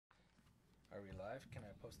live? Can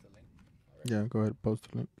I post the link? Yeah, go ahead.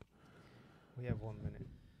 Post the link. We have 1 minute,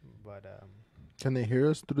 but Can they hear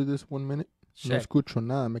us through this 1 minute? No Check. escucho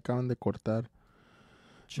nada. Me acaban de cortar.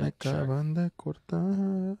 Check, check. acaban de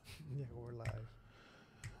cortar. yeah, we're live.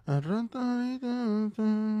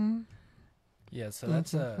 Yeah, so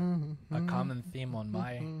that's a common theme on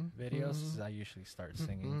my videos. Is I usually start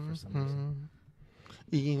singing for some reason.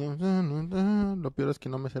 Y lo peor es que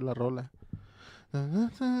no me sé la rola. Lo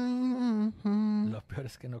peor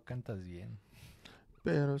es que no cantas bien.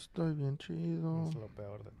 Pero estoy bien chido. Es lo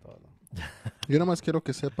peor de todo. Yo nada más quiero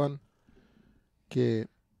que sepan que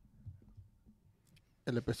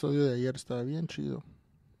el episodio de ayer estaba bien chido.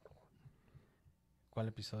 ¿Cuál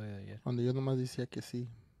episodio de ayer? Donde yo nomás decía que sí.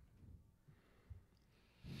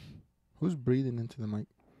 Who's breathing into the mic?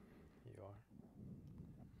 You are.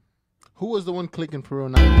 Who was the one clicking for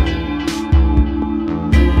 09?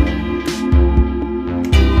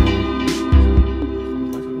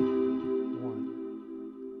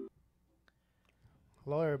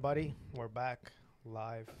 Hello, everybody. We're back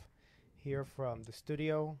live here from the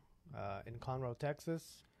studio in Conroe,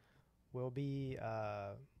 Texas. We'll be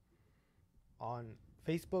on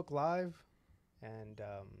Facebook Live. And,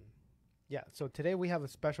 yeah, so today we have a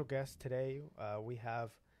special guest. Today we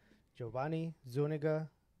have Giovanni Zuniga,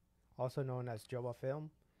 also known as Jova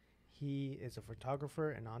Film. He is a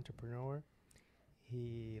photographer and entrepreneur.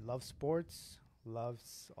 He loves sports,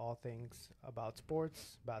 loves all things about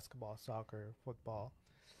sports, basketball, soccer, football.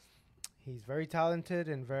 He's very talented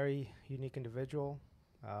and very unique individual.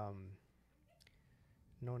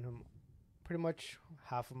 Known him pretty much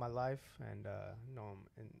half of my life and know him.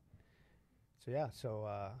 And so, yeah,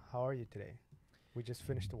 how are you today? We just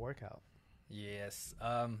finished the workout. Yes.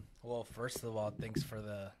 Well, first of all, thanks for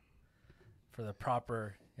the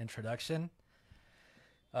proper introduction.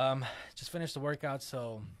 Just finished the workout,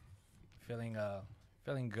 so feeling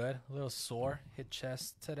good. A little sore. Hit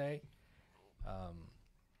chest today.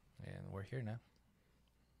 And we're here now.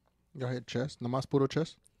 Go ahead, chest. Nomás puro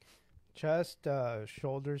chest? Chest,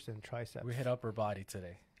 shoulders, and triceps. We hit upper body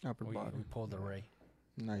today. Upper We body. pulled the ray.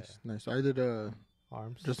 Nice, nice. I did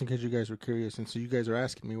Arms. just in case you guys were curious, and so you guys are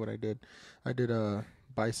asking me what I did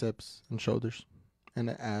biceps and shoulders and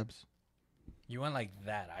the abs. You went like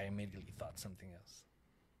that. I immediately thought something else.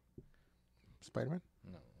 Spider-Man?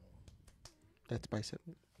 No. That's bicep.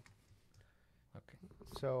 Okay.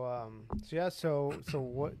 So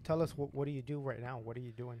what? Tell us what do you do right now? What are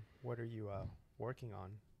you doing? What are you working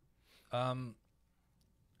on?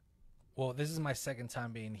 Well, this is my second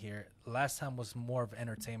time being here. Last time was more of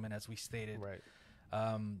entertainment, as we stated. Right.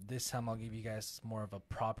 This time I'll give you guys more of a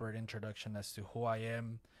proper introduction as to who I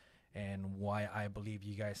am and why I believe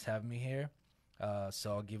you guys have me here.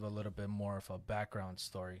 So I'll give a little bit more of a background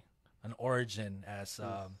story, an origin, as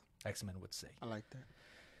X-Men would say. I like that.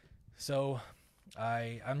 So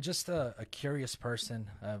I'm just a curious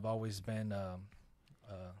person. I've always been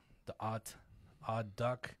the odd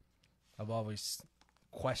duck. I've always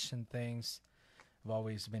questioned things. I've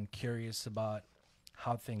always been curious about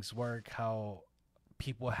how things work, how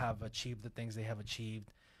people have achieved the things they have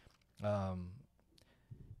achieved.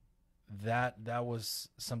 That was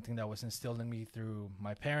something that was instilled in me through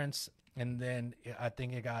my parents, and then I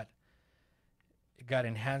think it got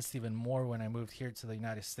enhanced even more when I moved here to the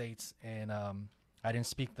United States, and I didn't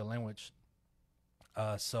speak the language.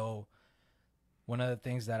 So one of the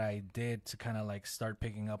things that I did to kind of like start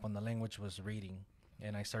picking up on the language was reading,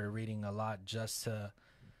 and I started reading a lot just to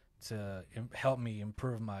help me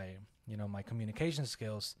improve my my communication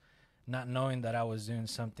skills, not knowing that I was doing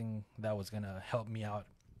something that was gonna help me out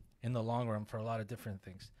in the long run for a lot of different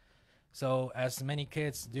things. So as many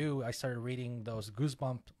kids do, I started reading those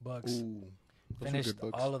Goosebump books. Ooh, those are Finished good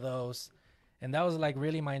books. all of those, and that was like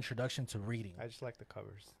really my introduction to reading. I just like the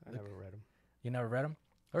covers. I never read them. You never read them?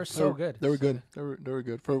 They're so good. They were good. They were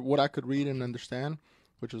good for what I could read and understand,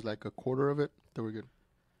 which was like a quarter of it. They were good.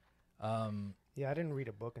 Yeah, I didn't read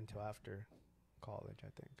a book until after college, I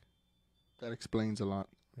think. That explains a lot.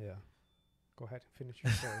 Yeah. Go ahead, finish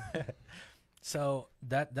your story. So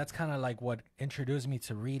that's kind of like what introduced me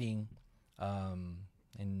to reading.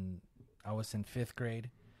 And I was in 5th grade.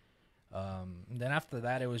 Then after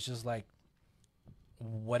that, it was just like,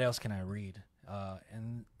 what else can I read?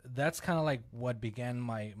 And that's kind of like what began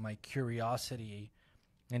my curiosity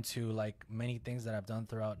into like many things that I've done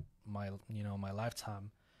throughout my my lifetime.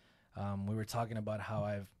 We were talking about how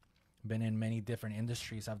I've been in many different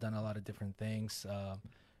industries. I've done a lot of different things.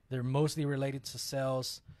 They're mostly related to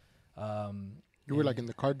sales. You were like in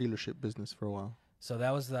the car dealership business for a while. So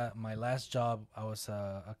that was my last job. I was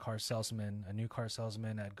a car salesman, a new car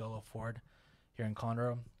salesman at Gullo Ford here in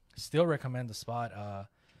Conroe. still recommend the spot.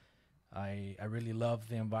 I really love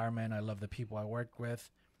the environment. I love the people I work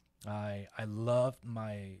with. I love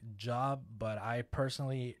my job, but I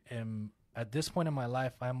personally am at this point in my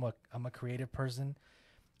life. I'm a creative person,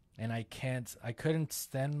 and I couldn't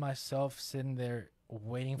stand myself sitting there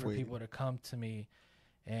waiting for people to come to me,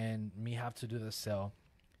 and me have to do the sale.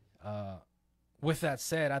 With that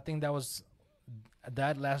said, I think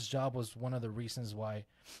that last job was one of the reasons why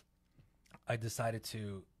I decided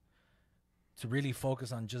to really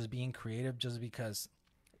focus on just being creative, just because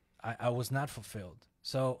I was not fulfilled.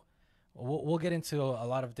 So we'll get into a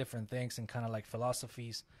lot of different things and kind of like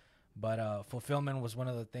philosophies, but fulfillment was one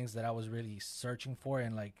of the things that I was really searching for,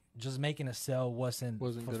 and like just making a sale wasn't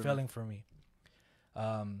fulfilling for me.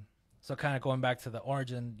 So kind of going back to the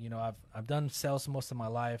origin, I've done sales most of my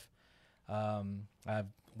life. I've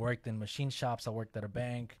worked in machine shops. I worked at a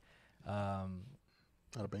bank. At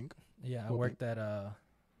a bank? Yeah, I worked at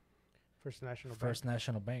First National First Bank.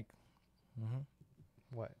 National Bank. Mm-hmm.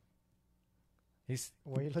 What?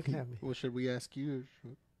 Why are you looking at me? Well, should we ask you?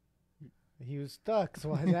 He was stuck,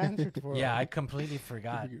 so I answered for him. Yeah, I completely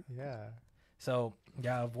forgot. Yeah. So,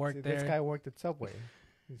 yeah, I've worked there. This guy worked at Subway.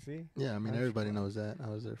 You see? Yeah, I mean, everybody knows that. I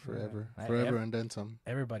was there forever. Forever and then some.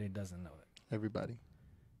 Everybody doesn't know it. Everybody.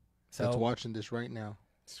 So, that's watching this right now.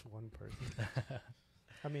 It's one person.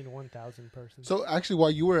 I mean, 1,000 persons. So, actually,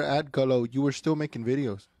 while you were at Gullo, you were still making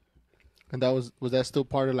videos. And that was that still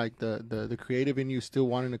part of, like, the creative in you, still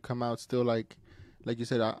wanting to come out, still, like you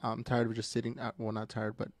said, I'm tired of just sitting, well, not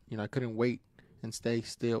tired, but, I couldn't wait and stay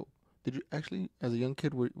still. Did you actually, as a young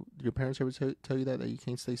kid, did your parents ever tell you that you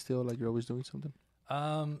can't stay still, like you're always doing something?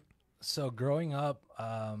 So growing up,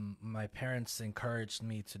 my parents encouraged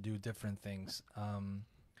me to do different things.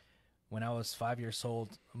 When I was 5 years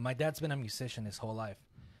old, my dad's been a musician his whole life.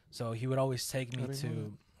 So he would always take me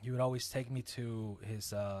to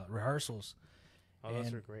his rehearsals. Oh,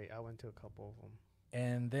 those are great. I went to a couple of them.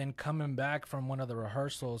 And then coming back from one of the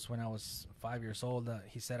rehearsals when I was 5 years old,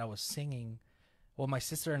 he said I was singing. Well, my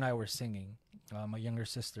sister and I were singing, my younger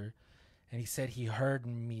sister, and he said he heard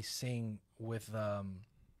me sing with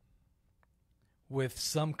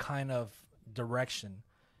some kind of direction,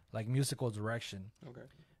 like musical direction. Okay.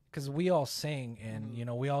 Because we all sing, and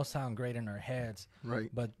we all sound great in our heads, right?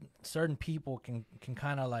 But certain people can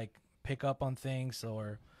kind of like pick up on things,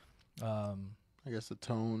 or I guess the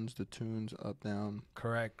tones, the tunes, up, down.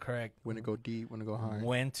 Correct. When to go deep, when to go high.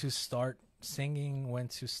 When to start singing, when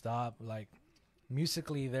to stop. Like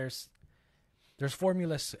musically, there's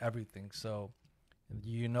formulas to everything. So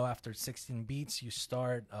after 16 beats, you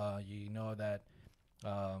start. That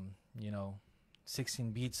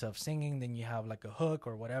 16 beats of singing, then you have like a hook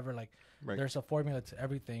or whatever. Like There's a formula to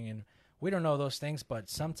everything, and we don't know those things, but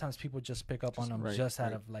sometimes people just pick up on them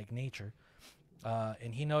out of like nature.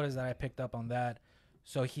 And he noticed that I picked up on that,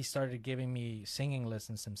 so he started giving me singing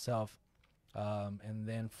lessons himself. And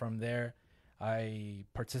then from there, I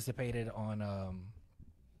participated on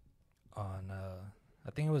I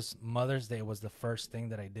think it was Mother's Day was the first thing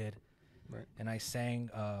that I did. Right. And I sang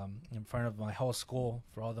in front of my whole school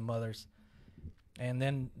for all the mothers. And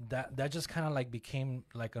then that just kind of like became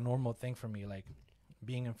like a normal thing for me, like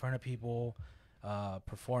being in front of people,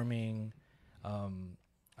 performing.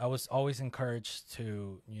 I was always encouraged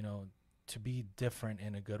to be different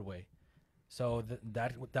in a good way. So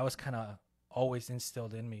that was kind of always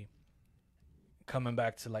instilled in me. Coming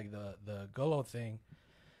back to like the Gullo thing,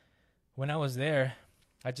 when I was there,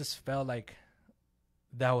 I just felt like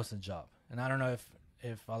that was a job. And I don't know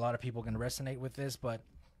if a lot of people can resonate with this, but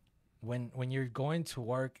when you're going to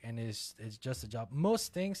work and it's just a job,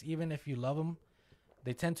 most things, even if you love them,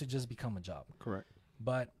 they tend to just become a job. Correct.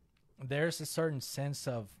 But there's a certain sense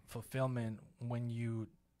of fulfillment when you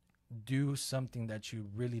do something that you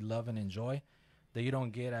really love and enjoy that you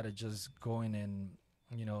don't get out of just going and,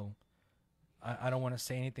 I don't want to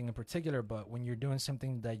say anything in particular, but when you're doing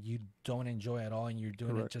something that you don't enjoy at all and you're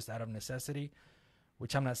doing it just out of necessity,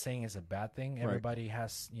 which I'm not saying is a bad thing. Everybody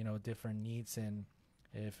has, different needs, and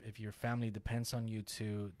if your family depends on you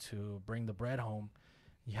to bring the bread home,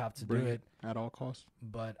 you have to do it at all costs.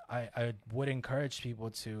 But I would encourage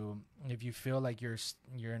people to, if you feel like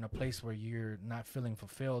you're in a place where you're not feeling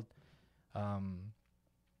fulfilled,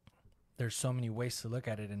 there's so many ways to look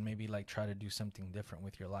at it, and maybe like try to do something different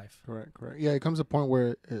with your life. Correct. Yeah, it comes a point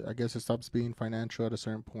where I guess it stops being financial at a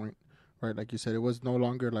certain point, right? Like you said, it was no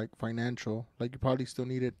longer like financial. Like you probably still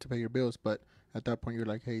need it to pay your bills, but at that point you're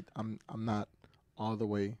like, hey, I'm not all the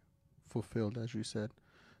way fulfilled, as you said.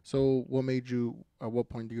 So what made you, at what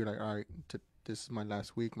point do you like, all right, this is my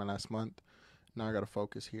last week, my last month, now I got to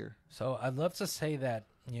focus here? So I'd love to say that,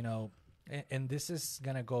 and this is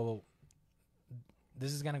gonna go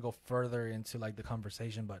further into like the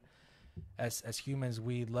conversation, but as humans,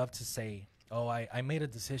 we love to say, "Oh, I made a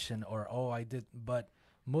decision," or "Oh, I did," but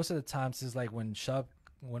most of the times it's like when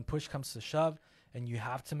push comes to shove, and you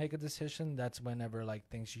have to make a decision. That's whenever like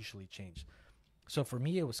things usually change. So for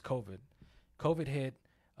me, it was COVID. COVID hit.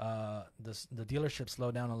 The dealership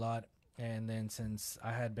slowed down a lot, and then since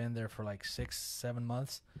I had been there for like 6-7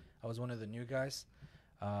 months, I was one of the new guys.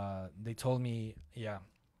 They told me, yeah.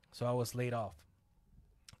 So I was laid off.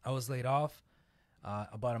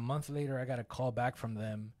 About a month later, I got a call back from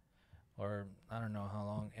them, or I don't know how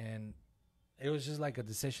long, and it was just like a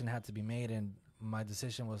decision had to be made, and my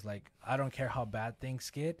decision was like, I don't care how bad things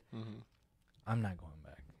get, I'm not going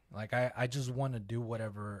back. Like I just want to do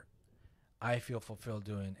whatever I feel fulfilled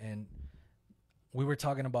doing. And we were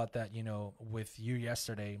talking about that, with you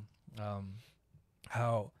yesterday,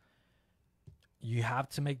 how you have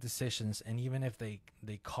to make decisions, and even if they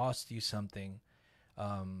cost you something,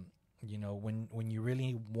 when you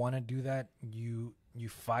really want to do that, you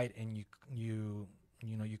fight, and you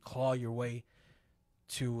claw your way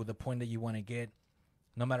to the point that you want to get,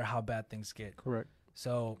 no matter how bad things get. Correct.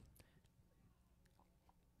 So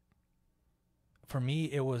for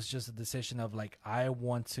me, it was just a decision of like, I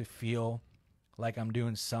want to feel like I'm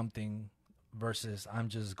doing something versus I'm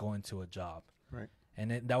just going to a job. Right.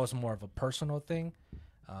 And that was more of a personal thing.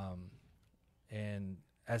 And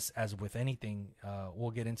as with anything,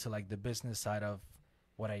 we'll get into like the business side of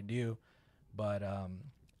what I do, but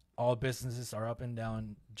all businesses are up and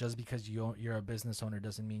down. Just because you're a business owner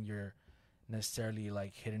doesn't mean you're necessarily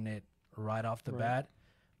like hitting it right off the bat.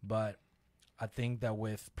 But I think that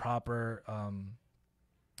with a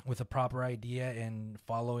proper idea and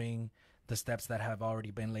following the steps that have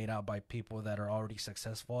already been laid out by people that are already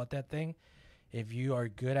successful at that thing, if you are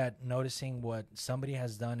good at noticing what somebody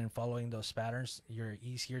has done and following those patterns, you're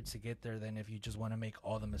easier to get there than if you just want to make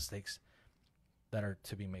all the mistakes that are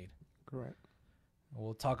to be made. Correct.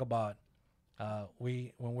 We'll talk about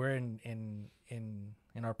when we're in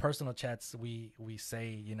our personal chats, we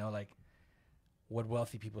say, like what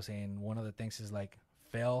wealthy people say, and one of the things is like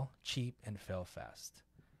fail cheap and fail fast.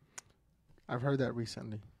 I've heard that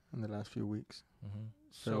recently in the last few weeks. Mm-hmm.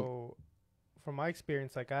 So from my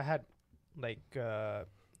experience, like I had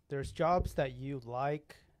there's jobs that you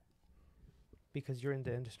like because you're in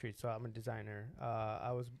the industry. So I'm a designer.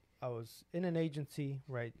 I was in an agency,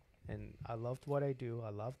 right? And I loved what I do.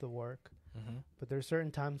 I love the work. Mm-hmm. But there's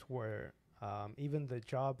certain times where even the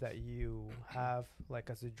job that you have like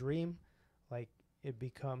as a dream, like it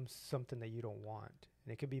becomes something that you don't want.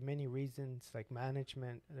 And it could be many reasons, like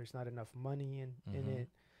management, there's not enough money in it.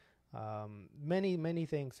 Many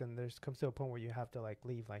things, and there's comes to a point where you have to like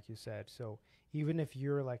leave, like you said. So even if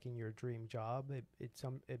you're like in your dream job,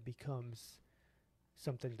 it becomes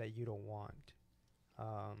something that you don't want.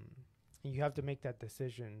 And you have to make that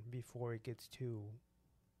decision before it gets too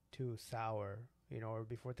sour, or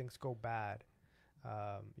before things go bad.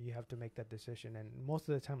 You have to make that decision, and most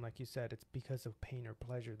of the time, like you said, it's because of pain or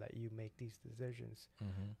pleasure that you make these decisions.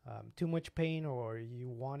 Too much pain, or you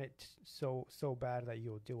want it so bad that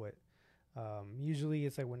you'll do it. Usually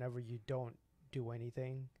it's like whenever you don't do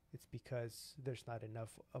anything, it's because there's not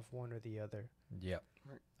enough of one or the other. Yep.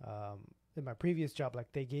 In my previous job,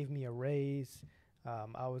 like they gave me a raise.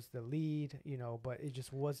 I was the lead, but it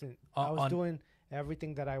just wasn't. I was doing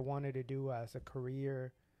everything that I wanted to do as a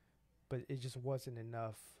career, but it just wasn't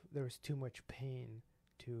enough. There was too much pain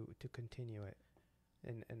to continue it.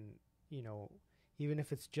 And even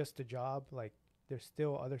if it's just a job, like there's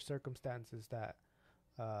still other circumstances that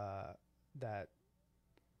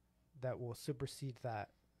will supersede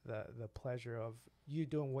the pleasure of you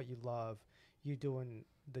doing what you love, you doing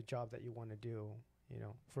the job that you want to do.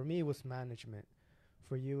 For me, it was management.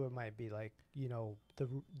 For you, it might be like,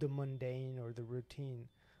 the mundane or the routine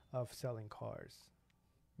of selling cars.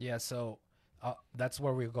 Yeah, so that's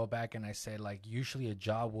where we go back, and I say, like, usually a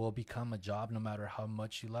job will become a job no matter how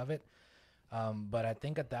much you love it. But I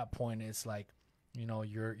think at that point, it's like,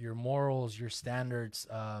 your morals, your standards,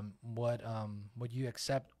 what you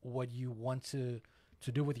accept, what you want to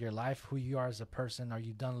do with your life, who you are as a person. Are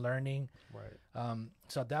you done learning? Right.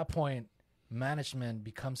 So at that point, management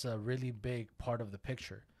becomes a really big part of the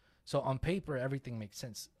picture. So on paper, everything makes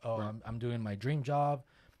sense. Oh, right. I'm doing my dream job.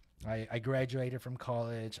 I graduated from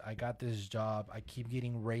college. I got this job. I keep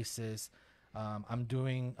getting raises. I'm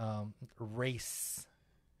doing race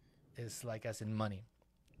is like as in money.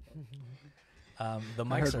 The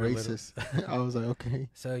mics are racist. I was like, okay.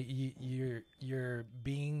 So you're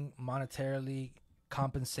being monetarily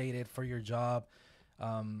compensated for your job.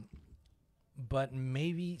 but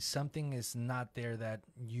maybe something is not there that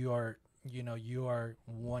you are, you are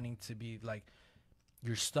wanting to be like,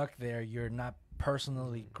 you're stuck there. You're not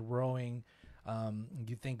personally growing.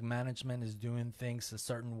 You think management is doing things a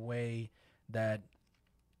certain way that,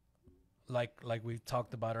 like we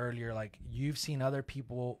talked about earlier, like you've seen other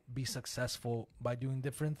people be successful by doing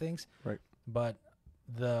different things, Right. but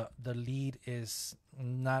the lead is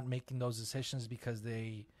not making those decisions because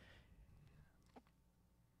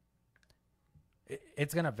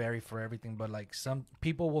it's gonna vary for everything, but like some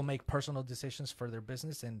people will make personal decisions for their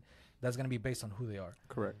business, and that's gonna be based on who they are.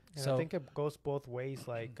 Correct. And So I think it goes both ways.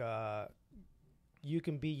 Like, you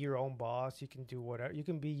can be your own boss. You can do whatever. You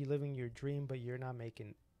can be living your dream, but you're not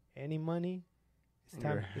making any money. It's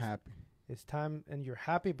time. You're happy. It's time, and you're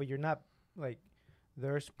happy, but you're not like.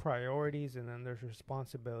 There's priorities, and then there's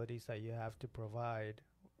responsibilities that you have to provide.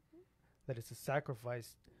 That it's a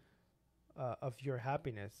sacrifice of your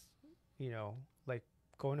happiness. Like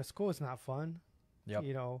going to school is not fun. Yep.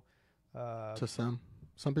 To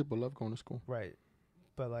some people love going to school. Right.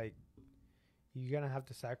 But like you're gonna have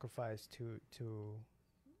to sacrifice to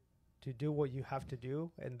do what you have to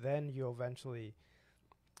do, and then you eventually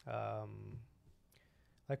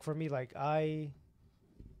like for me, like I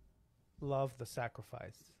love the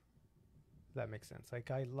sacrifice. If that makes sense.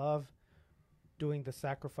 Like I love doing the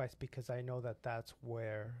sacrifice because I know that that's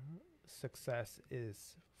where success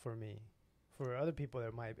is for me. For other people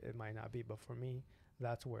it might not be, but for me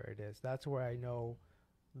that's where it is. That's where I know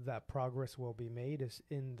that progress will be made is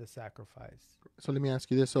in the sacrifice. So let me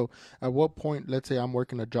ask you this. So at what point, let's say I'm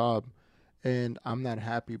working a job and I'm not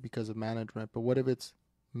happy because of management, but what if it's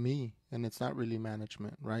me and it's not really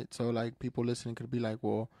management, right? So like people listening could be like,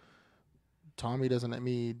 well, Tommy doesn't let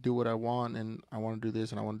me do what I want, and I want to do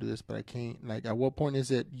this and I want to do this, but I can't. Like at what point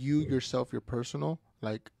is it you yourself, your personal,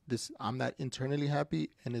 like this, I'm not internally happy,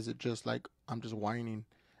 and is it just like I'm just whining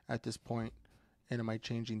at this point, and am I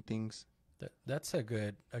changing things? That's a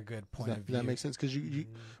good point of view. Does that make sense? Because you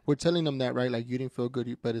we're telling them that, right? Like you didn't feel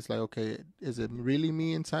good, but it's like, okay, is it really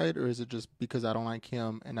me inside, or is it just because I don't like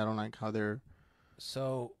him and I don't like how they're?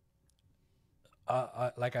 So,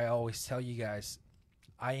 like I always tell you guys,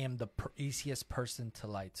 I am the easiest person to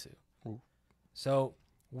lie to. Ooh. So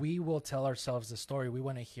we will tell ourselves the story we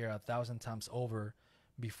want to hear 1,000 times over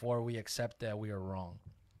before we accept that we are wrong.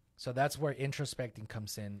 So that's where introspecting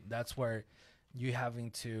comes in. That's where you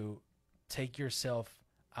having to take yourself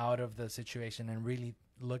out of the situation and really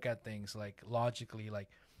look at things like logically, like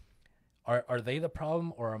are they the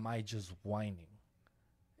problem, or am I just whining?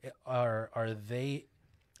 Are they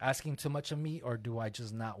asking too much of me, or do I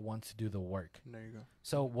just not want to do the work? There you go.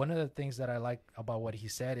 So one of the things that I like about what he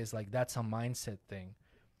said is like that's a mindset thing.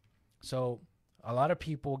 So a lot of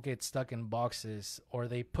people get stuck in boxes, or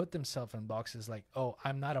they put themselves in boxes like, oh,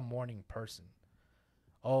 I'm not a morning person.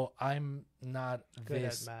 Oh, I'm not Good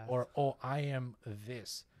this, at math. or oh, I am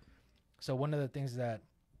this. So one of the things that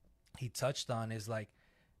he touched on is like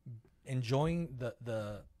enjoying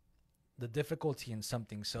the difficulty in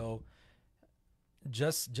something. So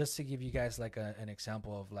just to give you guys like an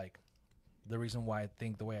example of like the reason why I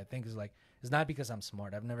think the way I think is like, it's not because I'm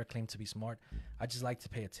smart. I've never claimed to be smart. I just like to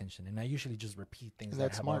pay attention, and I usually just repeat things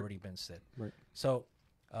that have already been said. Right. So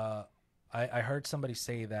I heard somebody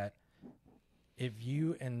say that if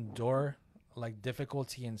you endure like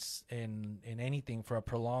difficulty in anything for a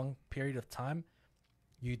prolonged period of time,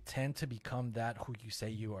 you tend to become that who you say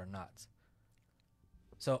you are not.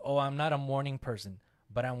 So, oh, I'm not a morning person,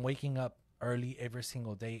 but I'm waking up early every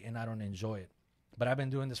single day and I don't enjoy it. But I've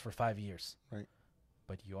been doing this for 5 years. Right.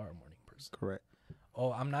 But you are a morning person. Correct.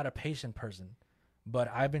 Oh, I'm not a patient person, but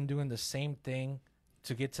I've been doing the same thing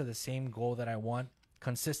to get to the same goal that I want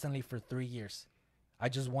consistently for 3 years. I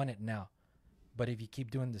just want it now. But if you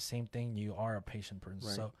keep doing the same thing, you are a patient person.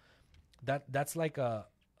 Right. So that's like a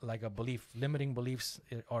belief. Limiting beliefs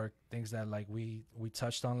are things that like we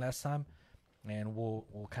touched on last time, and we'll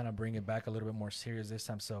kind of bring it back a little bit more serious this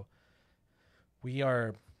time. So we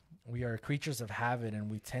are creatures of habit, and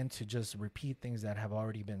we tend to just repeat things that have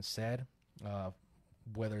already been said,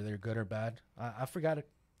 whether they're good or bad. I forgot it,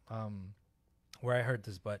 where I heard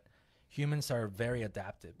this, but humans are very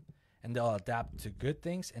adaptive, and they'll adapt to good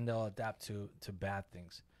things and they'll adapt to bad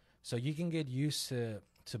things. So you can get used to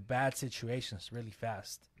bad situations really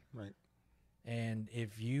fast. Right. And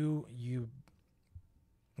if you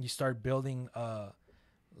start building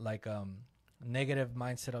negative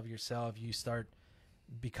mindset of yourself, you start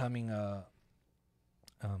becoming a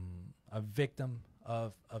victim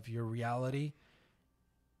of your reality,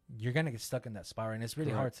 you're gonna get stuck in that spiral, and it's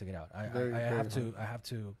really hard to get out. I have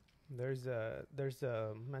to. There's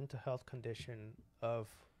a mental health condition of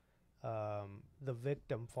the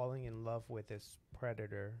victim falling in love with this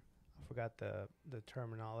predator. I forgot the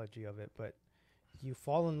terminology of it, but you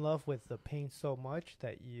fall in love with the pain so much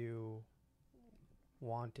that you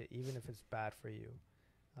want it, even if it's bad for you.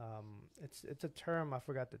 It's a term. I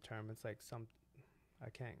forgot the term. It's like some, I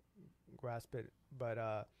can't grasp it,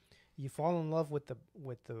 but you fall in love with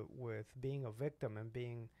with being a victim and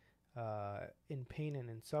being in pain and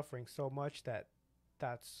in suffering so much that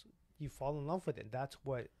that's you fall in love with it. That's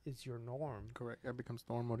what is your norm. Correct. That becomes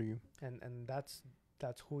normal to you. And that's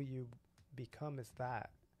who you become, is that.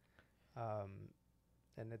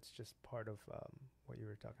 And it's just part of what you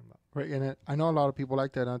were talking about. Right. And I know a lot of people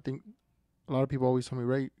like that. And I think a lot of people always tell me,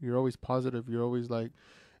 right, you're always positive. You're always like,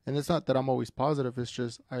 and it's not that I'm always positive. It's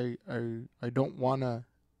just I don't want to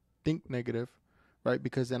think negative, right?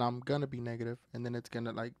 Because then I'm going to be negative, and then it's going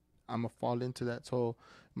to, like, I'm going to fall into that. So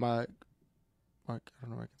I don't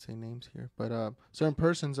know if I can say names here, but certain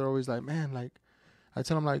persons are always like, man, like, I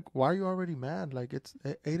tell them, like, why are you already mad? Like, it's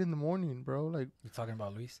 8 a.m, bro. Like, You're talking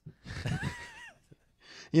about Luis?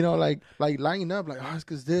 you know, like lining up, like, oh, it's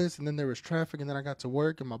because this, and then there was traffic, and then I got to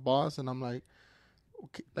work, and my boss, and I'm like,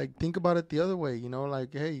 okay, like, think about it the other way, you know,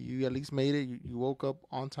 like, hey, you at least made it, you woke up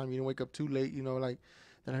on time, you didn't wake up too late, you know, like,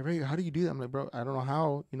 they're like, Ray, how do you do that? I'm like, bro, I don't know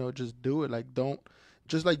how, you know, just do it, like, don't,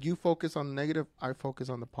 just like you focus on the negative, I focus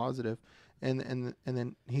on the positive, and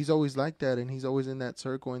then he's always like that, and he's always in that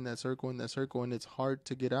circle, and it's hard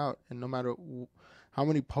to get out, and no matter how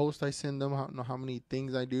many posts I send him, how many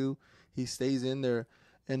things I do, he stays in there.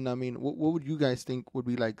 And I mean, what would you guys think would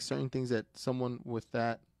be like certain things that someone with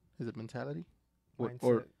that, is it mentality? That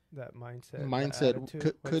Mindset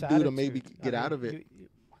could do attitude? to maybe get out of it?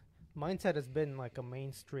 Mindset has been like a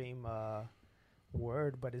mainstream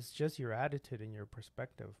word, but it's just your attitude and your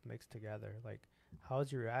perspective mixed together. Like,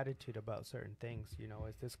 how's your attitude about certain things? You know,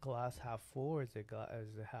 is this glass half full, or is it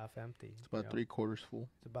half empty? It's about 3/4 full.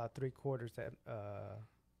 It's about 3/4 that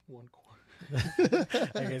 1 quarter.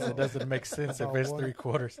 I guess it doesn't make sense if it's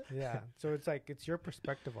 3/4. Yeah. So it's like, it's your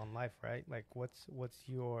perspective on life, right? Like, what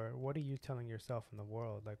are you telling yourself in the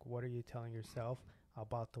world? Like, what are you telling yourself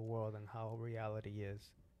about the world and how reality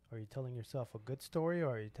is? Are you telling yourself a good story,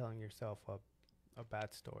 or are you telling yourself a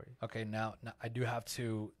bad story? Okay, now I do have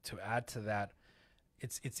to add to that.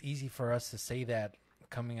 It's easy for us to say that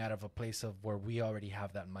coming out of a place of where we already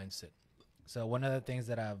have that mindset. So one of the things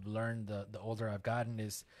that I've learned the older I've gotten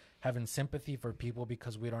is having sympathy for people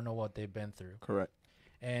because we don't know what they've been through. Correct.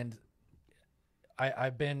 And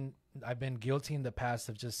I've been guilty in the past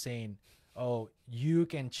of just saying, "Oh, you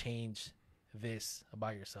can change this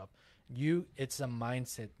about yourself." It's a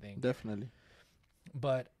mindset thing. Definitely.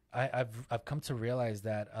 But I've come to realize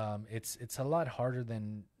that it's a lot harder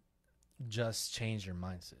than just change your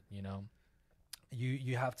mindset. You know,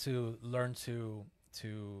 you have to learn to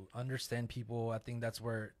understand people. I think that's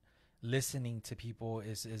where listening to people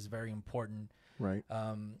is very important. Right.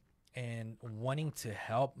 And wanting to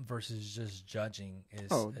help versus just judging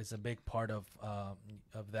is a big part of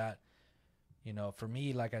that. You know, for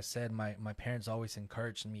me, like I said, my parents always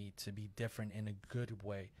encouraged me to be different in a good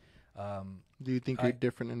way. Do you think you're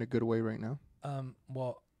different in a good way right now?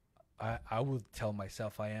 Well, I would tell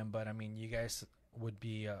myself I am, but I mean, you guys would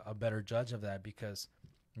be a better judge of that because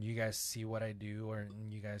you guys see what I do, or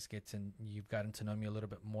you've gotten to know me a little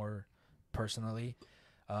bit more personally.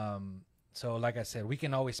 So like I said, we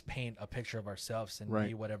can always paint a picture of ourselves and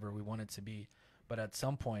be whatever we want it to be. But at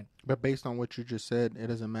some point... But based on what you just said, it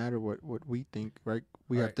doesn't matter what we think, right?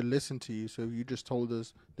 We have to listen to you. So if you just told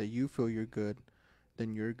us that you feel you're good,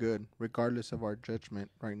 then you're good, regardless of our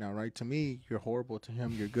judgment right now, right? To me, you're horrible. To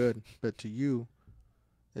him, you're good. But to you,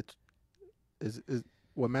 it's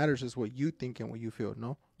what matters is what you think and what you feel,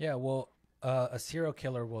 no? Yeah, well, a serial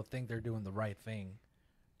killer will think they're doing the right thing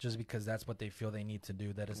just because that's what they feel they need to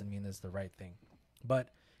do. That doesn't mean it's the right thing. But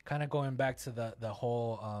kind of going back to the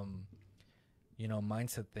whole...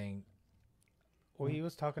 mindset thing. Well, he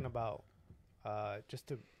was talking about, just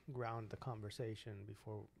to ground the conversation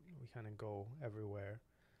before we kind of go everywhere,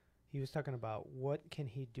 he was talking about what can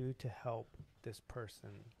he do to help this person.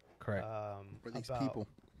 Correct. Or these people.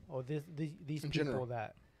 Oh, these people general.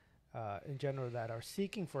 that, in general, that are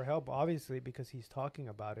seeking for help, obviously, because he's talking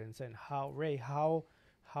about it and saying, Ray, how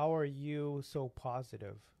are you so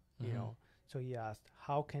positive? Mm-hmm. You know, so he asked,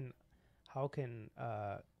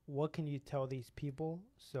 what can you tell these people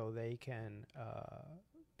so they can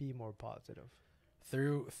be more positive?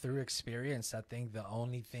 Through experience, I think the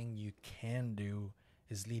only thing you can do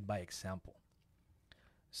is lead by example.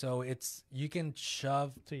 So you can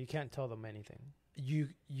shove. So you can't tell them anything. You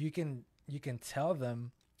can tell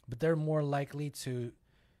them, but they're more likely to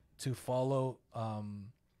follow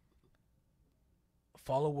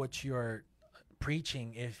follow what you're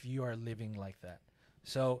preaching if you are living like that.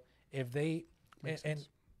 So if they and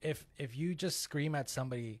if you just scream at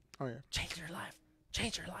somebody, Oh yeah, change your life,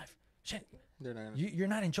 change your life, they're not. you're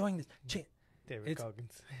not enjoying this. David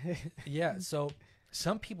Goggins. Yeah, so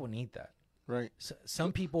some people need that. Right. So,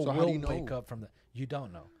 some people so how will do you know? wake up from that. You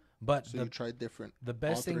don't know, but So you tried different. the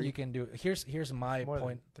best all thing three? you can do. Here's my More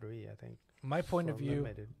point. than 3, I think. My point So of view.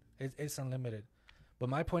 limited. It's unlimited, but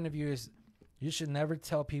my point of view is, you should never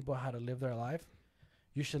tell people how to live their life.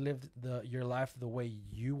 You should live your life the way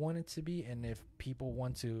you want it to be, and if people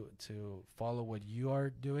want to follow what you are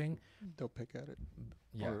doing, They'll pick at it.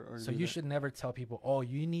 yeah. Or So do you that. should never tell people, oh,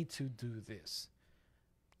 you need to do this.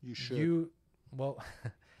 You should. Well,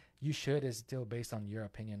 you should is still based on your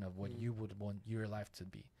opinion of what you would want your life to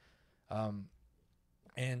be.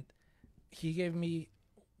 And he gave me,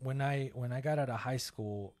 when I got out of high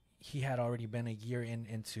school, he had already been a year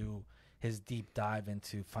into his deep dive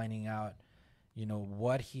into finding out,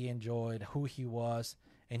 what he enjoyed, who he was,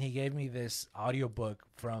 and he gave me this audiobook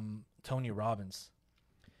from Tony Robbins.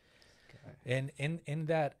 And in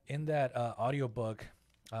that audiobook,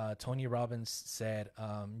 Tony Robbins said,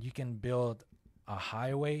 you can build a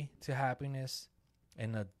highway to happiness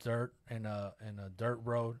and a dirt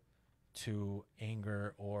road to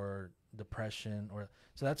anger or depression. Or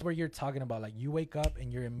so that's where you're talking about, like, you wake up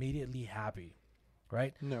and you're immediately happy,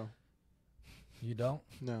 right? No. You don't?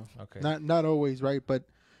 No. Okay. Not always, right? But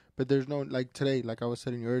there's no, like today, like I was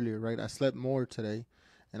telling you earlier, right? I slept more today,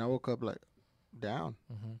 and I woke up like down,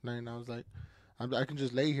 and I was like, I can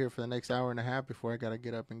just lay here for the next hour and a half before I gotta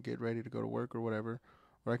get up and get ready to go to work or whatever,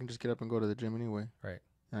 or I can just get up and go to the gym anyway. Right.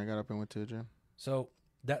 And I got up and went to the gym. So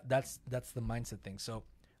that's the mindset thing. So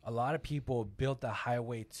a lot of people built a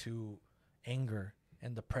highway to anger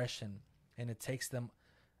and depression, and it takes them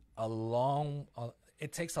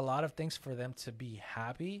it takes a lot of things for them to be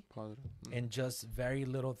happy, Positive. and just very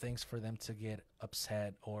little things for them to get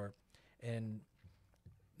upset, and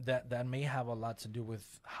that may have a lot to do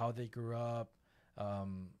with how they grew up.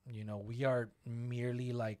 We are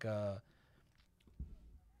merely like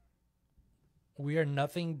we are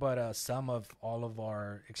nothing but a sum of all of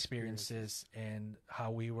our experiences and how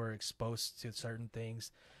we were exposed to certain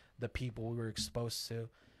things, the people we were exposed to.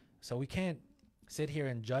 So we can't sit here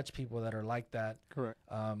and judge people that are like that. Correct.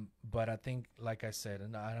 But I think, like I said,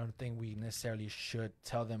 and I don't think we necessarily should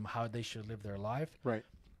tell them how they should live their life. Right.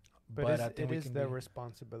 But I think it we is can their be-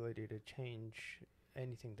 responsibility to change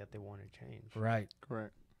anything that they want to change. Right.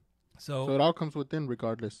 Correct. So So it all comes within,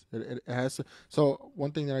 regardless. It has to. So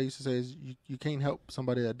one thing that I used to say is you can't help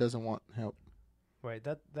somebody that doesn't want help. Right.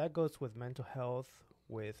 That goes with mental health,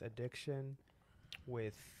 with addiction,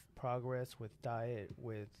 with progress, with diet,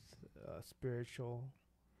 with spiritual.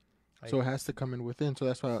 So it has to come in within. So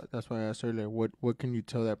that's why I asked earlier, what can you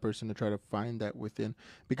tell that person to try to find that within?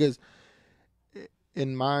 Because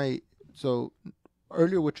so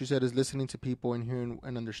earlier what you said is listening to people and hearing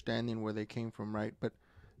and understanding where they came from, right? But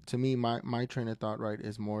to me, my train of thought, right,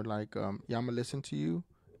 is more like, I'm gonna listen to you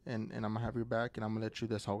and I'm gonna have your back and I'm gonna let you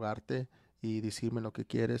desahogarte y decirme lo que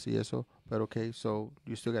quieres y eso. But okay, so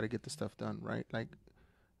you still gotta get the stuff done, right? Like,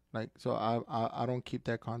 so I don't keep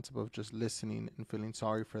that concept of just listening and feeling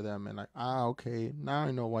sorry for them and like, okay, now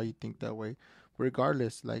I know why you think that way.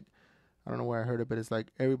 Regardless, like, I don't know where I heard it, but it's like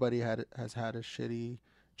everybody has had a shitty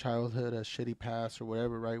childhood, a shitty past or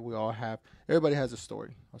whatever, right? We all have, everybody has a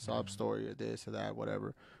story, a sob story or this or that,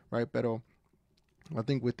 whatever, right? But I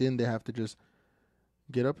think within they have to just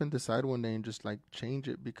get up and decide one day and just like change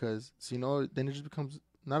it, because, then it just becomes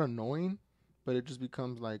not annoying, but it just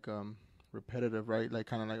becomes like, repetitive, right? Like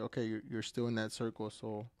kind of like, okay, you're still in that circle.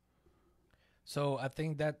 So I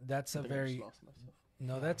think that's a very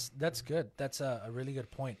that's good. That's a really good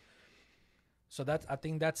point. So I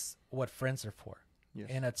think that's what friends are for. Yes.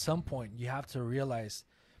 And at some point you have to realize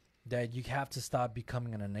that you have to stop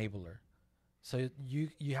becoming an enabler. So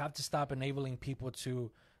you have to stop enabling people to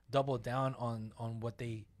double down on what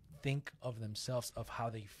they think of themselves, of how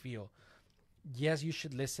they feel. Yes, you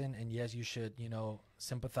should listen, and yes, you should,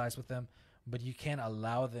 sympathize with them, but you can't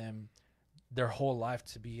allow them their whole life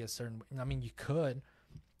to be a certain. I mean, you could,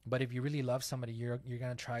 but if you really love somebody, you're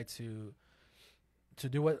gonna try to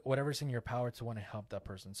do whatever's in your power to want to help that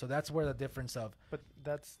person. So that's where the difference of. But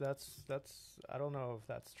that's I don't know if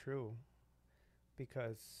that's true,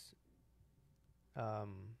 because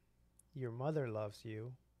your mother loves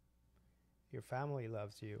you, your family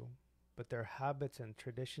loves you, but there are habits and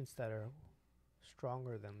traditions that are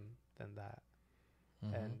stronger than that.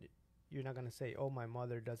 Mm-hmm. And you're not going to say, oh, my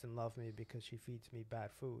mother doesn't love me because she feeds me bad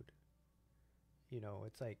food.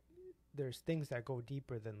 It's like there's things that go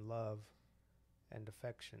deeper than love and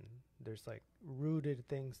affection. There's like rooted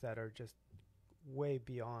things that are just way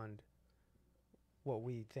beyond what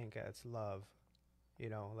we think as love. You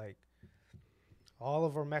know, like all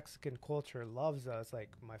of our Mexican culture loves us. Like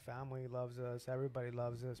my family loves us. Everybody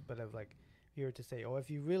loves us. But if like you were to say, oh, if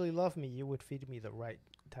you really love me, you would feed me the right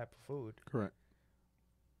type of food. Correct.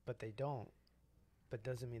 But they don't. But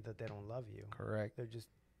doesn't mean that they don't love you. Correct.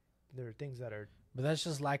 There are things that are, But that's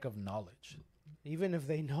just lack of knowledge. even if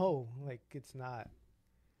they know, like it's not,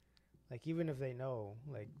 like even if they know,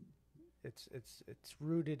 like it's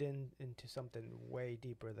rooted into something way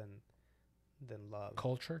deeper than love.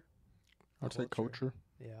 Culture. I'd say culture,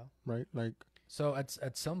 Yeah. right? Like, So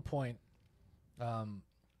at some point,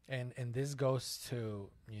 and this goes to,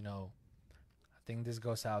 you know, I think this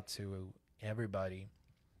goes out to everybody.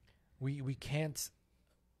 We can't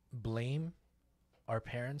blame our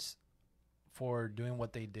parents for doing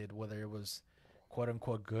what they did, whether it was quote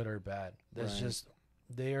unquote good or bad. That's Right. just,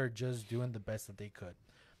 they are just doing the best that they could.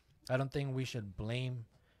 I don't think we should blame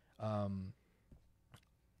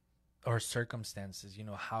our circumstances, you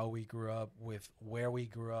know, how we grew up, with where we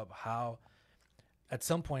grew up, how at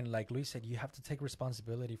some point, like Luis said, you have to take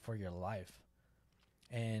responsibility for your life.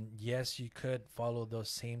 And yes, you could follow those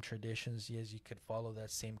same traditions. Yes, you could follow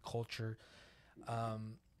that same culture.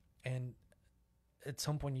 And at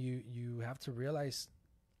some point you have to realize,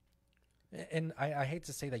 and I hate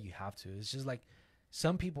to say that you have to, it's just like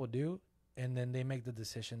some people do, and then they make the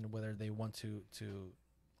decision whether they want to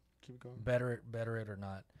keep going. better it or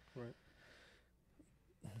not. Right.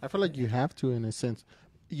 I feel like you have to, in a sense.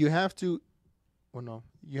 You have to. Well, no,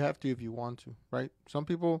 you have to if you want to, right? Some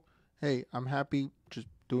people, hey, I'm happy just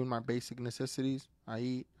doing my basic necessities. I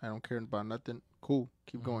eat. I don't care about nothing. Cool.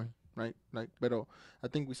 Keep going, right? Like, but I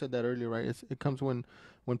think we said that earlier, right? It comes when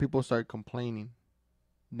people start complaining.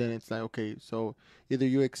 Then it's like, okay, so either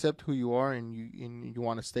you accept who you are and you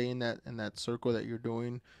want to stay in that circle that you're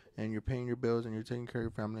doing, and you're paying your bills and you're taking care of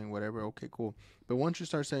your family and whatever. Okay, cool. But once you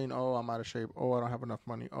start saying, oh, I'm out of shape. Oh, I don't have enough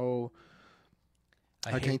money. Oh,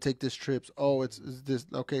 I can't take this trips. Oh, it's this.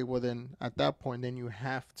 Okay, well then at that point, then you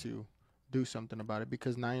have to do something about it,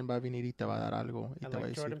 because nadie va a venir y te va a dar algo. Y And te va a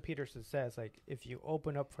like decir. Jordan Peterson says, like if you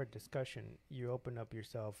open up for discussion, you open up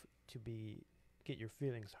yourself to get your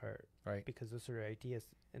feelings hurt, Right. because those are ideas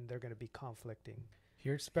and they're going to be conflicting.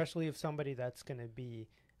 Here's Especially if somebody that's going to be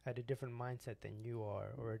at a different mindset than you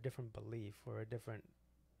are, or a different belief, or a different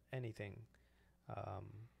anything,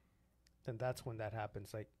 then that's when that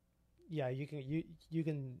happens. Like, yeah, you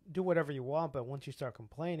can do whatever you want, but once you start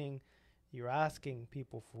complaining, you're asking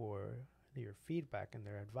people for your feedback and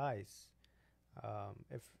their advice.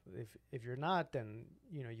 If you're not, then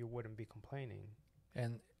you wouldn't be complaining.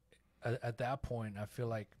 And at that point, I feel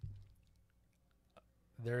like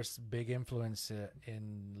there's big influence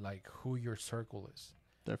in like who your circle is.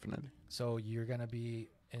 Definitely. So you're gonna be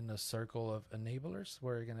in a circle of enablers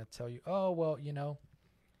where you're gonna tell you, oh well,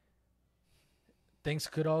 things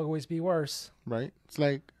could always be worse. Right. It's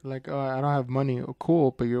like I don't have money. Oh,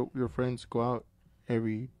 cool, but your friends go out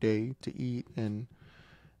every day to eat and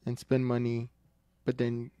spend money, but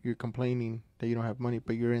then you're complaining that you don't have money,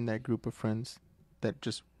 but you're in that group of friends that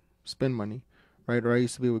just spend money, right? Or I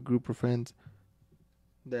used to be with a group of friends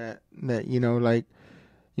that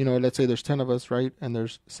let's say there's 10 of us, right? And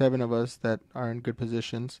there's 7 of us that are in good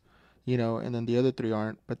positions, and then the other 3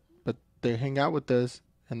 aren't, but they hang out with us,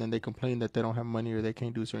 and then they complain that they don't have money or they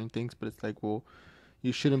can't do certain things. But it's like, well,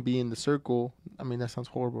 you shouldn't be in the circle. I mean, that sounds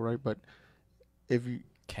horrible, right? But if you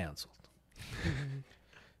Canceled.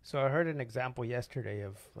 So I heard an example yesterday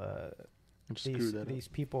of these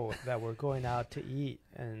people that were going out to eat,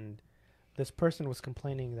 and this person was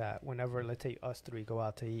complaining that whenever, let's say, us 3 go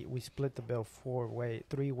out to eat, we split the bill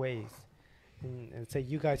 3 ways, and say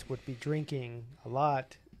you guys would be drinking a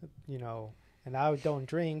lot, and I don't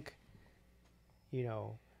drink.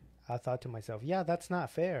 I thought to myself, yeah, that's not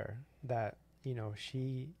fair that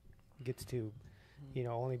she gets to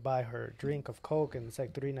only buy her drink of Coke, and it's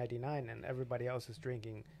like $3.99, and everybody else is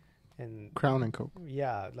drinking and Crown and Coke.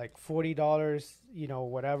 Yeah, like $40,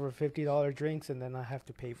 whatever, $50 drinks, and then I have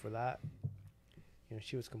to pay for that.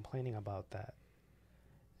 She was complaining about that.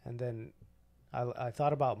 And then I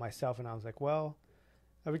thought about myself, and I was like, well,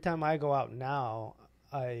 every time I go out now,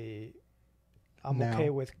 I'm okay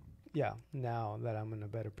with, now that I'm in a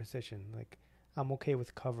better position, like I'm okay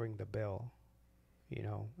with covering the bill.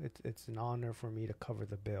 It's an honor for me to cover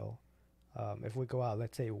the bill. If we go out,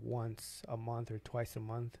 let's say once a month or twice a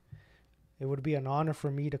month, it would be an honor for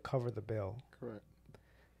me to cover the bill. Correct.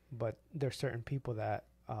 But there's certain people that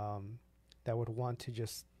would want to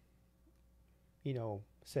just,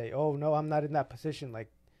 say, oh no, I'm not in that position.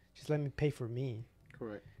 Like, Just let me pay for me.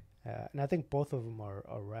 Correct. And I think both of them are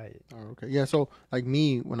right. Oh, okay. Yeah. So like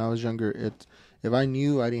me, when I was younger, if I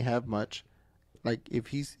knew I didn't have much, like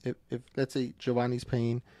if let's say Giovanni's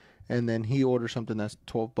paying, and then he orders something that's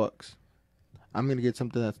 $12, I'm gonna get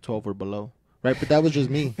something that's 12 or below, right? But that was just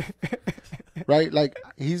me, right? Like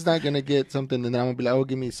he's not gonna get something, and then I'm gonna be like, oh,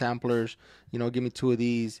 give me samplers, give me 2 of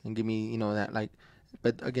these, and give me, that like.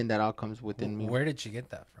 But again, that all comes within me. Where did you get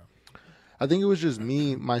that from? I think it was just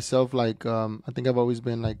me, myself. Like, I think I've always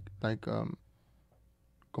been like, ¿cómo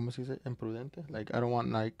se dice? Imprudente. Like, I don't want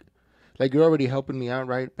like you're already helping me out,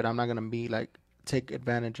 right? But I'm not gonna be like take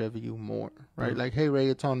advantage of you more, right? Like, hey Ray,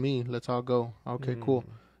 it's on me. Let's all go. Okay, cool.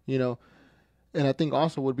 And I think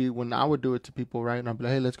also would be when I would do it to people, right? And I'd be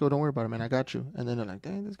like, hey, let's go. Don't worry about it, man. I got you. And then they're like,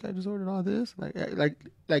 dang, this guy just ordered all this.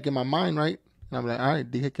 Like in my mind, right? And I'm like, all right,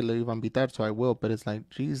 dije que le iba a invitar, so I will. But it's like,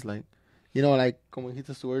 geez, like, like, como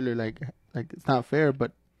dijiste tú earlier, like it's not fair,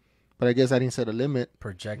 but I guess I didn't set a limit.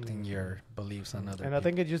 Projecting your beliefs on other And people. I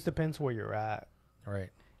think it just depends where you're at.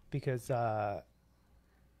 Right. Because I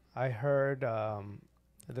heard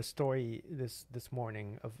the story this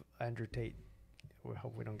morning of Andrew Tate. We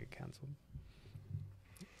hope we don't get canceled.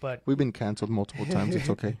 But we've been canceled multiple times. It's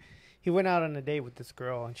okay. He went out on a date with this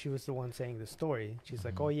girl, and she was the one saying the story. She's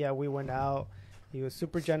like, oh, yeah, we went out. He was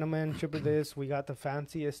super gentleman, super this. We got the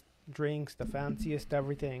fanciest drinks, the fanciest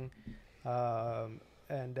everything. And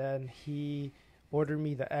then he ordered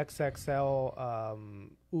me the XXL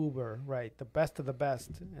Uber, right, the best of the best.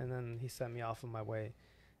 And then he sent me off on my way.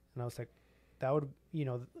 And I was like,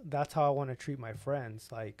 that's how I want to treat my friends.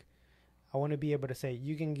 Like, I want to be able to say,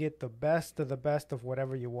 you can get the best of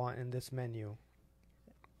whatever you want in this menu.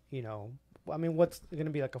 I mean, what's going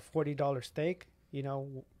to be like a $40 steak?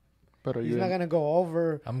 But he's not going to go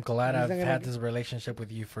over. I'm glad I've had this relationship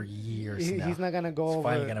with you for years now. He's not going to go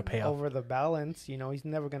over the balance. He's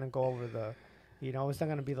never going to go over the, it's not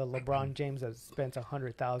going to be the LeBron James that spends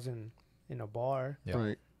 $100,000 in a bar. Yeah.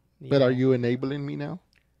 Right. But are you enabling me now?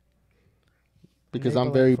 Because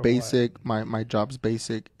I'm very basic. My job's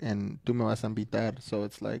basic, and tú me vas a invitar. So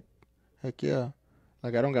it's like, heck yeah.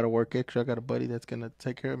 Like, I don't got to work extra. I got a buddy that's going to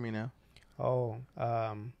take care of me now. Oh,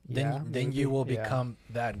 then you will become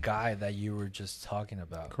that guy that you were just talking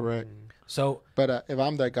about. Correct. So, but if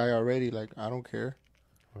I'm that guy already, like, I don't care.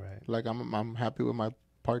 Right. Like, I'm happy with my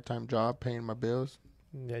part-time job, paying my bills.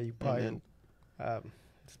 Yeah, you probably.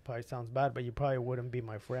 This probably sounds bad, but you probably wouldn't be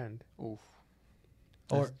my friend. Oof.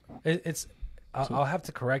 Or it's. I'll have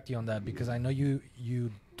to correct you on that, because I know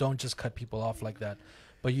you don't just cut people off like that.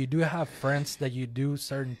 But you do have friends that you do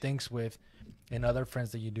certain things with, and other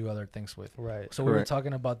friends that you do other things with. Right. So we were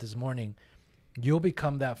talking about this morning. You'll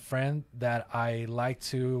become that friend that I like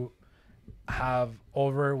to have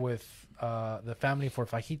over with the family for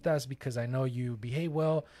fajitas, because I know you behave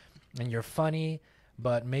well and you're funny.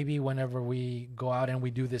 But maybe whenever we go out and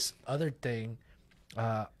we do this other thing,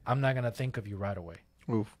 I'm not going to think of you right away.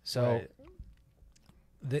 Oof. So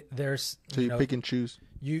there's... So you pick and choose.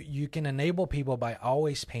 You can enable people by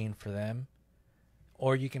always paying for them,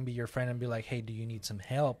 or you can be your friend and be like, hey, do you need some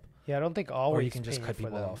help? Yeah, I don't think always. Or you can just cut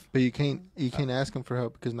people off. But you can't ask them for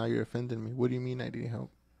help, because now you're offending me. What do you mean I need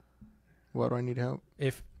help? Why do I need help?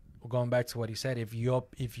 If going back to what he said, if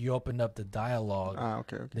you open up the dialogue,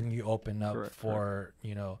 okay. then you open up for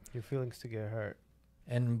your feelings to get hurt.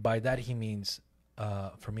 And by that he means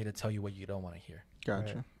for me to tell you what you don't want to hear.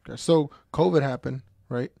 Gotcha. Right. So COVID happened,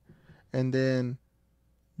 right? And then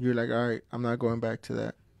you're like, all right, I'm not going back to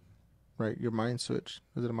that. Right? Your mind switch.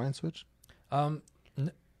 Was it a mind switch?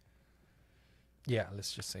 Yeah,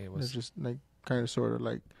 let's just say it was. It's just like kind of sort of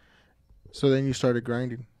like. So then you started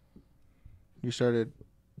grinding. You started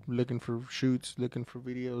looking for shoots, looking for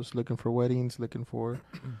videos, looking for weddings, looking for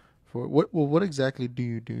what? Well, what exactly do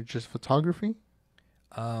you do? Just photography?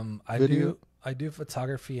 I do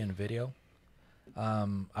photography and video.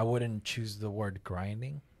 I wouldn't choose the word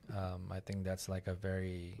grinding. I think that's like a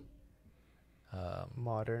very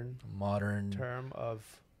modern term of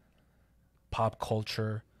pop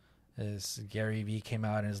culture. Is Gary Vee came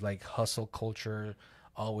out and is like hustle culture,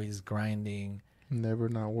 always grinding, never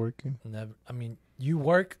not working. Never. I mean, you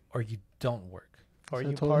work or you don't work. Are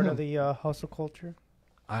you part of the hustle culture?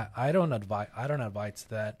 I don't advise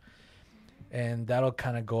that, and that'll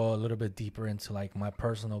kind of go a little bit deeper into like my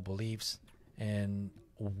personal beliefs and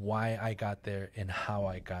why I got there and how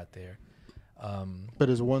I got there. But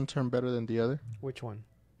is one term better than the other? Which one?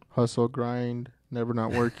 Hustle, grind, never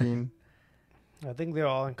not working. I think they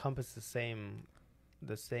all encompass the same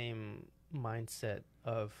mindset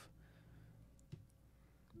of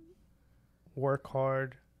work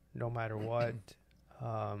hard no matter what.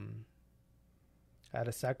 at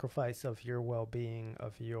a sacrifice of your well-being,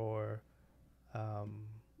 of your, at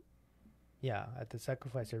the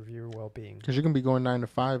sacrifice of your well-being. Because you can be going 9 to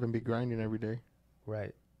 5 and be grinding every day.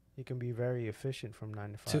 Right. You can be very efficient from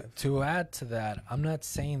 9 to 5. To add to that, I'm not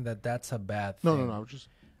saying that that's a bad thing. No.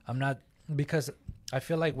 I'm not, because I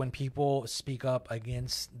feel like when people speak up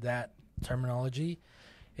against that terminology,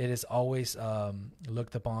 it is always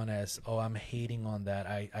looked upon as, oh, I'm hating on that.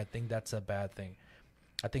 I think that's a bad thing.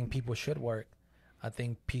 I think people should work. I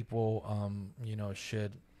think people,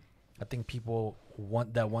 should. I think people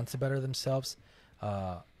want to better themselves,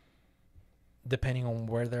 depending on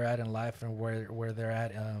where they're at in life and where they're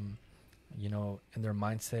at, in their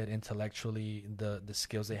mindset, intellectually, the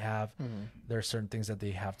skills they have. Mm-hmm. There are certain things that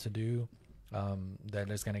they have to do that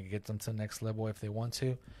is going to get them to the next level if they want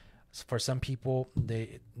to. So for some people,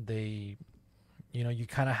 they you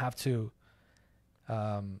kind of have to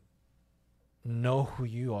know who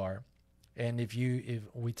you are. And if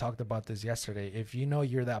we talked about this yesterday, if you know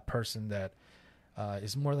you're that person that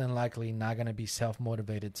is more than likely not going to be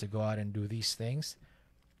self-motivated to go out and do these things,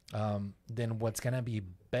 then what's going to be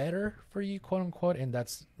better for you, quote unquote, and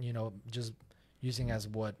that's, just using as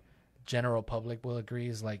what general public will agree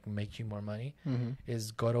is like make you more money, Mm-hmm.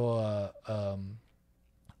 is go to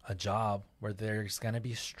a job where there's going to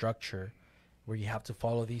be structure, where you have to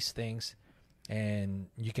follow these things, and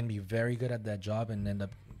you can be very good at that job and end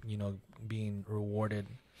up, being rewarded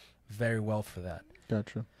very well for that.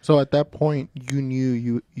 Gotcha. So at that point, you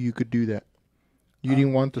knew you could do that. You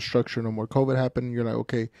didn't want the structure no more. COVID happened, and you're like,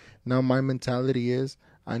 okay, now my mentality is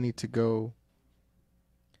I need to go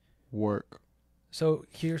work. So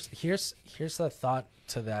here's a thought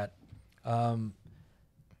to that.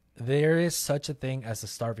 There is such a thing as a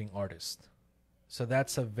starving artist. So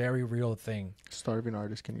that's a very real thing. Starving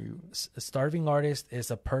artist, can you? A starving artist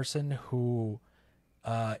is a person who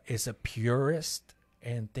is a purist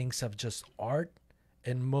and thinks of just art,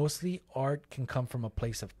 and mostly art can come from a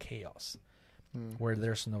place of chaos, where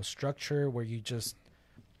there's no structure, where you just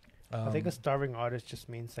I think a starving artist just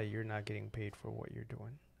means that you're not getting paid for what you're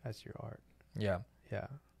doing as your art. yeah.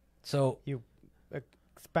 So you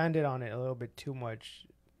expanded on it a little bit too much,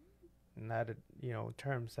 and added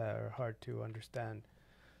terms that are hard to understand.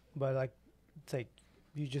 But like, it's like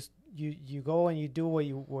you go and you do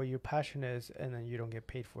what your passion is, and then you don't get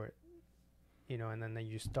paid for it, and then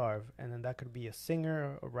you starve. And then that could be a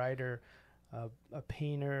singer, a writer, a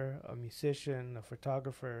painter, a musician, a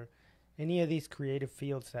photographer, any of these creative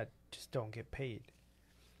fields that just don't get paid.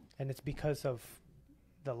 And it's because of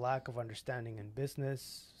the lack of understanding in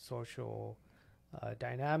business, social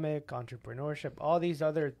dynamic, entrepreneurship, all these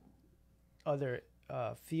other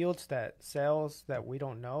fields sales that we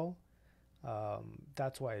don't know.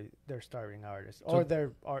 That's why they're starving artists, or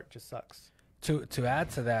their art just sucks. To add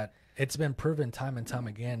to that, it's been proven time and time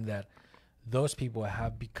again that those people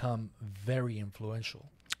have become very influential.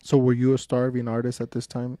 So were you a starving artist at this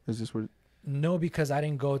time? Is this what? No, because I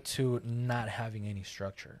didn't go to not having any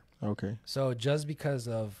structure. Okay. So just because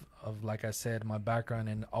of like I said, my background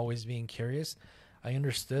and always being curious, I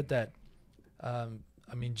understood that.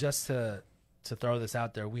 Just to throw this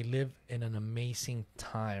out there, we live in an amazing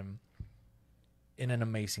time, in an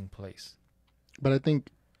amazing place. But I think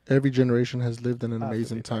every generation has lived in an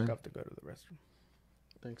amazing time. Up to go to the restroom.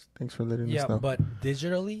 Thanks for letting us know. Yeah, but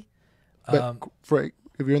digitally, but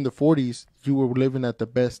if you're in the 40s, you were living at the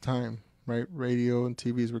best time, right? Radio and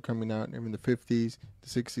TVs were coming out in the 50s, the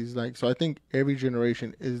 60s. Like, so I think every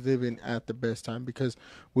generation is living at the best time because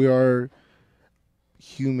we are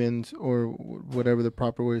humans, or whatever the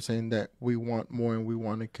proper way of saying that, we want more and we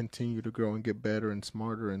want to continue to grow and get better and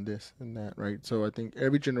smarter and this and that, right? So I think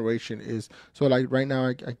every generation is, so like right now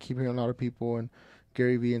I keep hearing a lot of people and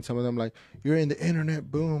Gary Vee and some of them like, you're in the internet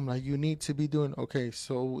boom, like you need to be doing, okay,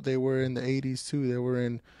 so they were in the 80s too, they were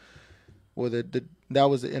in, well, that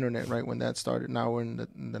was the internet, right, when that started. Now we're in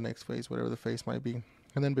the next phase, whatever the phase might be.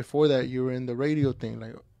 And then before that, you were in the radio thing,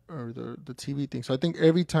 like, or the TV thing. So I think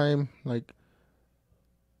every time, like,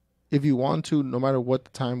 if you want to, no matter what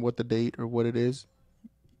the time, what the date, or what it is,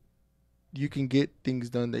 you can get things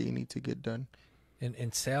done that you need to get done.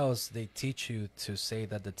 in sales, they teach you to say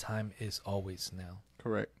that the time is always now.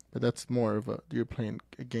 Correct. But that's more of you're playing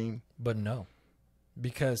a game. But no,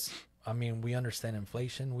 because, we understand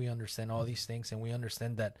inflation, we understand all these things, and we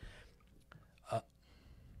understand that,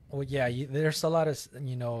 there's a lot of,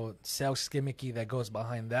 sales gimmicky that goes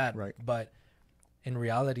behind that. Right. But in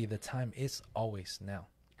reality, the time is always now.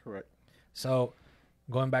 Correct. So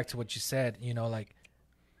going back to what you said,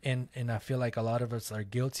 and I feel like a lot of us are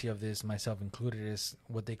guilty of this, myself included, is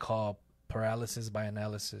what they call paralysis by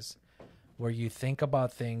analysis, where you think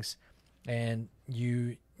about things and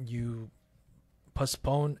you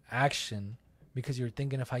postpone action because you're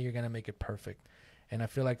thinking of how you're gonna make it perfect. And I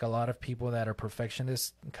feel like a lot of people that are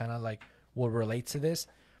perfectionists kind of like will relate to this.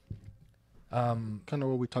 Kind of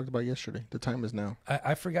what we talked about yesterday. The time is now.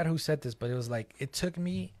 I forgot who said this, but it was like, it took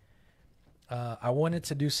me, I wanted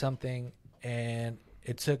to do something, and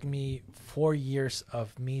it took me 4 years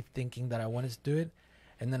of me thinking that I wanted to do it.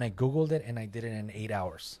 And then I Googled it and I did it in 8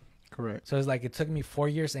 hours. Correct. So it's like, it took me 4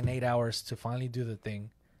 years and 8 hours to finally do the thing.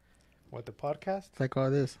 What, the podcast? It's like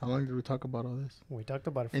all this. How long did we talk about all this? We talked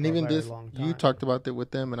about it for And a even very this, long time. you talked about it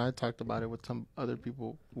with them, and I talked about it with some other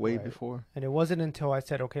people way Right. before. And it wasn't until I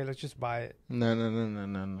said, okay, let's just buy it. No.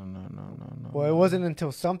 Well, it wasn't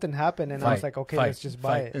until something happened, and I was Fight, like, okay, fight, let's just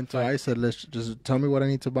buy it. Until I said, let's just tell me what I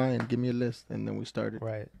need to buy and give me a list, and then we started.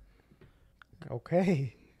 Right.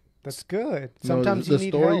 Okay. That's good. No, Sometimes the you need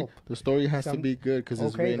story, help. The story has to Some- be good because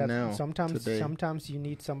it's Okay, right that's, now. sometimes today. sometimes you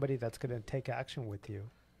need somebody that's gonna take action with you.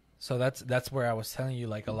 So that's where I was telling you,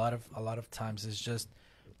 like, a lot of times it's just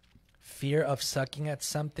fear of sucking at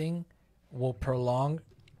something will prolong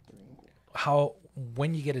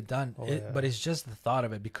when you get it done. Oh, yeah. But it's just the thought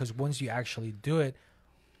of it, because once you actually do it,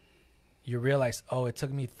 you realize, oh, it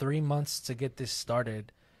took me 3 months to get this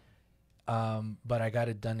started, but I got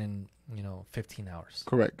it done in 15 hours.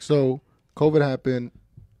 Correct. So COVID happened.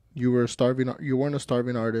 You were starving. You weren't a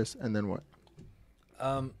starving artist, and then what?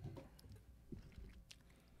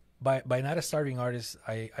 By not a starving artist,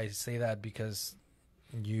 I say that because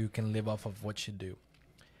you can live off of what you do.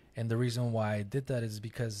 And the reason why I did that is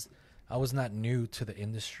because I was not new to the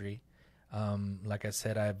industry. Like I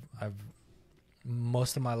said, I've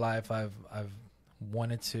most of my life I've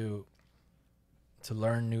wanted to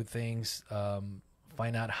learn new things,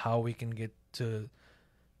 find out how we can get to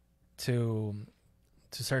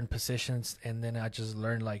certain positions, and then I just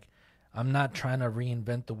learned, like, I'm not trying to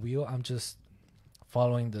reinvent the wheel. I'm just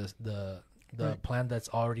following the Right. plan that's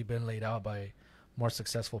already been laid out by more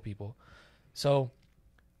successful people. So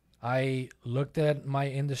I looked at my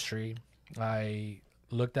industry. I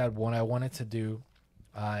looked at what I wanted to do.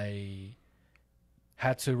 I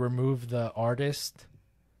had to remove the artist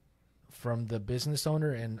from the business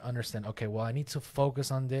owner and understand, okay, well, I need to focus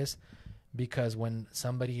on this, because when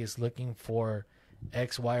somebody is looking for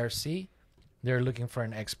X, Y, or C, they're looking for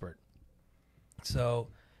an expert. So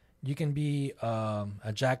you can be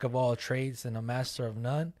a jack of all trades and a master of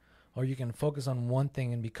none, or you can focus on one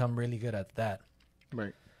thing and become really good at that.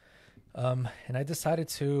 Right. And I decided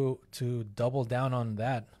to double down on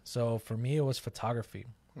that. So for me, it was photography.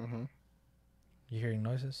 Mm-hmm. You hearing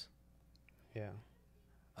noises? Yeah.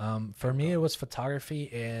 For me, it was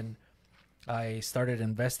photography, and I started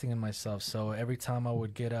investing in myself. So every time I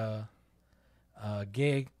would get a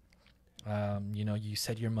gig, you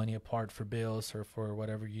set your money apart for bills or for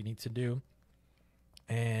whatever you need to do.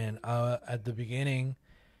 And at the beginning,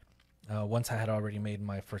 once I had already made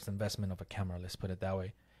my first investment of a camera, let's put it that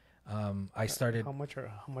way, I started. How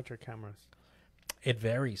much are cameras? It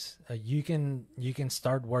varies. You can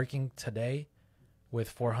start working today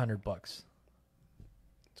with $400.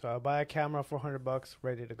 So I buy a camera for $100,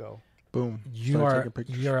 ready to go. Boom. Start taking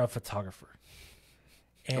pictures. You're a photographer.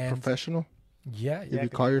 A And professional. yeah, If you 'cause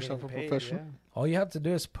call you're yourself getting a paid, professional? yeah. all you have to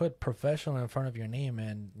do is put professional in front of your name,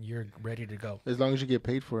 and you're ready to go. As long as you get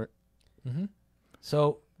paid for it. Mm-hmm.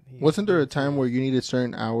 So Wasn't there a time where you needed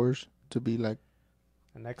certain hours to be like?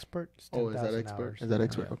 an expert? It's Oh, is that 10,000 expert? hours. Is that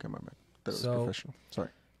expert? Yeah. Okay, my bad. That was So- professional. Sorry.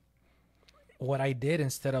 what I did,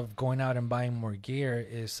 instead of going out and buying more gear,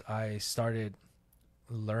 is I started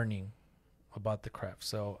learning about the craft.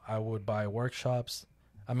 So I would buy workshops.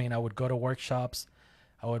 I would go to workshops.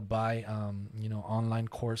 I would buy, online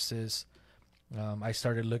courses. I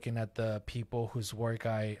started looking at the people whose work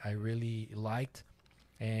I really liked,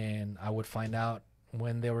 and I would find out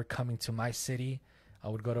when they were coming to my city. I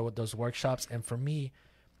would go to those workshops, and for me,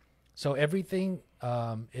 so everything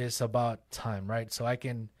is about time, right? So I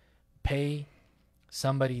can pay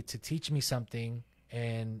somebody to teach me something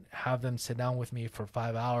and have them sit down with me for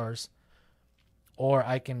 5 hours, or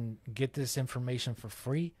I can get this information for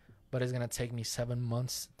free, but it's going to take me 7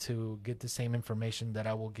 months to get the same information that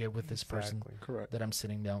I will get with this person Exactly. Correct. that I'm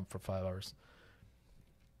sitting down for 5 hours.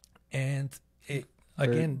 And it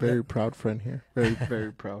Very, again, very proud friend here. Very,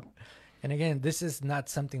 very proud. and again, this is not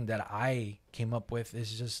something that I came up with.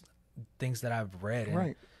 It's just things that I've read. And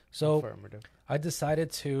Right. so Affirmative. I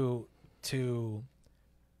decided to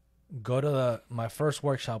go to my first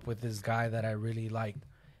workshop with this guy that I really liked,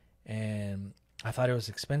 and I thought it was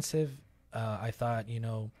expensive. I thought,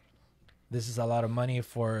 this is a lot of money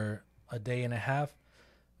for a day and a half.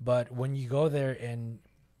 But when you go there and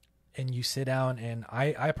and you sit down, and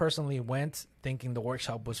I personally went thinking the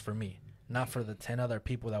workshop was for me, not for the 10 other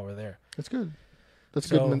people that were there. That's good. That's a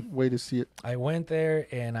So, good way to see it. I went there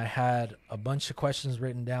and I had a bunch of questions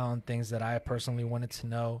written down, things that I personally wanted to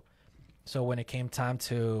know. So when it came time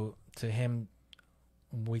to him,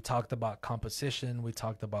 we talked about composition, we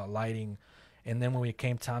talked about lighting, and then when it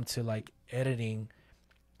came time to like editing,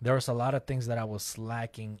 there was a lot of things that I was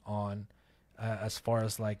lacking on, as far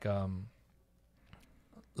as like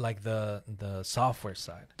the software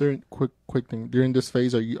side. During quick thing, during this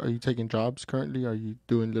phase, are you taking jobs currently? Are you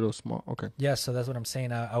doing little small? Okay, Yeah, so that's what I'm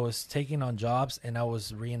saying. I was taking on jobs and I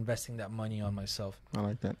was reinvesting that money on myself. I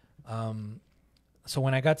like that. So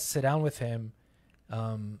when I got to sit down with him,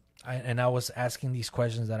 I was asking these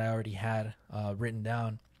questions that I already had written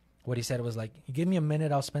down. What he said was like, "You give me a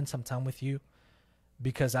minute, I'll spend some time with you,"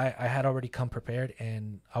 because I had already come prepared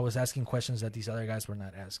and I was asking questions that these other guys were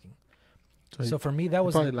not asking. So for me, that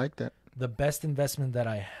was probably like that. the best investment that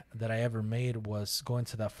I ever made was going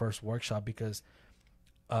to that first workshop, because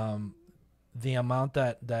the amount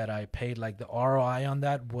that I paid, like the ROI on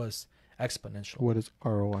that was exponential. What is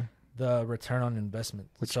ROI? The return on investment.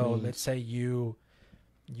 Which so means let's say you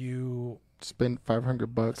spend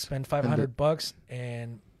 $500. spend $500,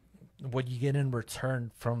 and what you get in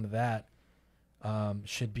return from that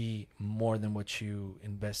should be more than what you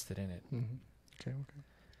invested in it. Mm-hmm. Okay.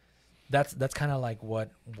 That's kind of like what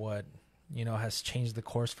has changed the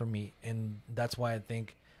course for me, and that's why I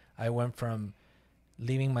think I went from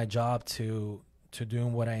leaving my job to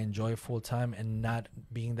doing what I enjoy full time and not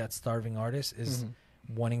being that starving artist is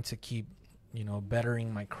wanting to keep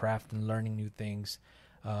bettering my craft and learning new things.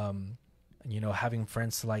 Having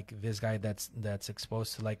friends like this guy that's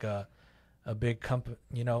exposed to like a big company.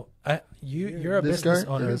 You're a business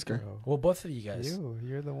owner. Yeah, this guy. Well, both of you guys.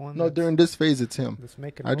 You're the one. No, during this phase, it's him. That's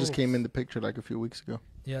making I just came in moves. the picture like a few weeks ago.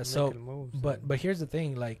 Yeah. So, Making moves but here's the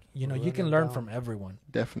thing. Like you Running can learn down. from everyone.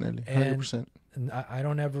 Definitely, And 100%. And I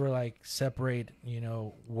don't ever like separate,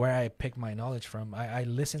 where I pick my knowledge from. I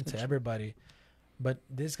listen to everybody, but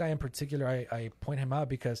this guy in particular, I point him out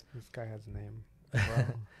because This guy has a name. Wow.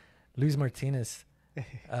 Luis Martinez,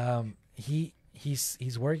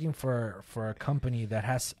 he's working for a company that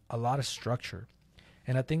has a lot of structure,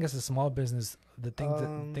 and I think as a small business, the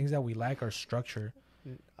things that we lack are structure.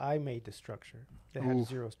 I made the structure. They had Ooh.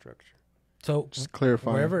 zero structure. So Just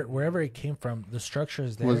clarifying. wherever it came from, the structure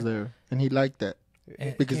is there. Was there, and he liked that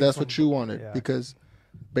And- because came that's what from- you wanted. yeah. Because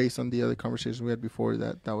based on the other conversations we had before,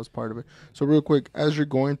 that was part of it. So real quick, as you're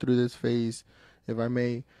going through this phase, if I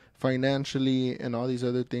may, financially and all these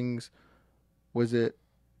other things, was it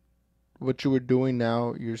what you were doing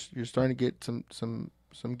now? You're starting to get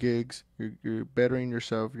some gigs. You're bettering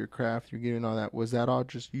yourself, your craft. You're getting all that. Was that all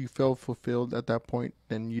just you felt fulfilled at that point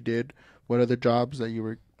than you did? What other jobs that you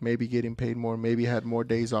were maybe getting paid more, maybe had more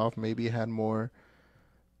days off, maybe had more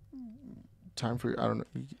time for, I don't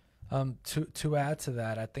know. To add to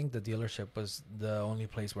that, I think the dealership was the only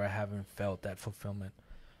place where I haven't felt that fulfillment.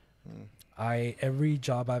 Every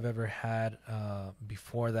job I've ever had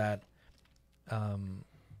before that,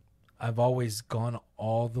 I've always gone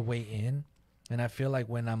all the way in, and I feel like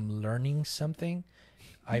when I'm learning something,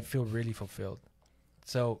 I feel really fulfilled.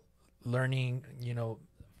 So learning,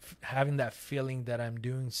 having that feeling that I'm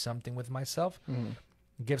doing something with myself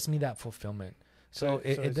gives me that fulfillment. So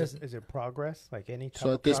it doesn't. Is it progress? Like any type So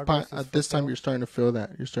of at this progress point, is at this time, fulfilled? you're starting to feel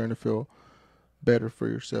that. You're starting to feel better for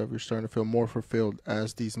yourself. You're starting to feel more fulfilled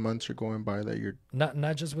as these months are going by. That you're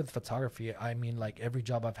Not just with photography. I mean, like every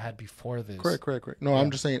job I've had before this. correct. No, Yeah.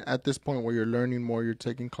 I'm just saying at this point where you're learning more, you're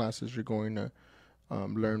taking classes, you're going to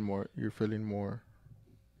learn more. You're feeling more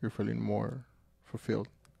fulfilled.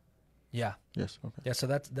 Yeah. Yes. Okay. Yeah. So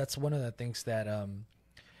that's one of the things that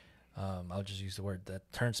I'll just use the word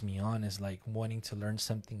that turns me on is like wanting to learn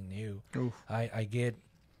something new. Oof. I get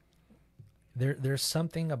there's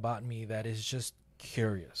something about me that is just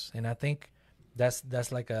curious, and I think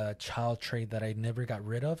that's like a child trait that I never got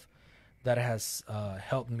rid of, that has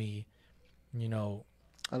helped me,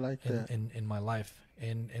 I like that. in my life,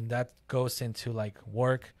 and that goes into like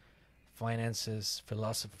work, finances,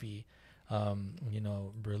 philosophy,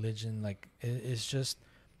 religion. Like it's just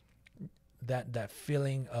that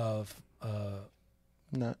feeling of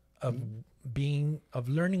Not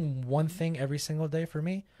learning one thing every single day for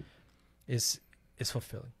me is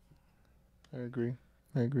fulfilling. I agree.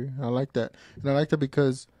 I like that. And I like that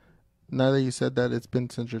because now that you said that it's been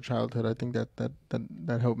since your childhood, I think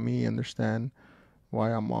that helped me understand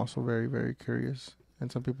why I'm also very, very curious.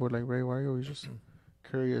 And some people are like, Ray, why are you always just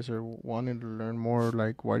curious or wanting to learn more?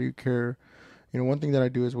 Like, why do you care? one thing that I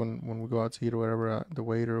do is when we go out to eat or whatever, the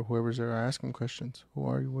waiter or whoever's there, I ask them questions. Who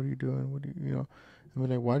are you? What are you doing? What do you? And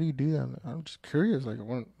they're like, why do you do that? I'm just curious. Like,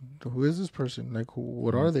 who is this person? Like,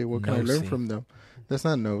 what are they? What can I learn Nosy. from them? That's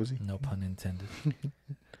not nosy. No pun intended.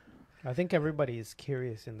 I think everybody is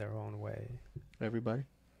curious in their own way. Everybody.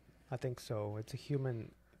 I think so. It's a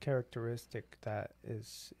human characteristic that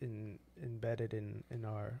is embedded in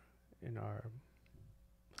our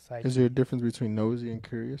psyche. Is there a difference between nosy and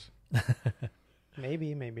curious?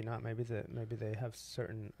 Maybe not. Maybe they have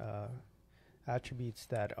certain attributes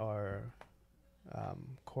that are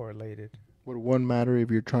correlated. Would one matter if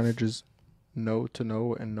you're trying to just know to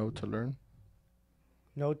know and know to learn?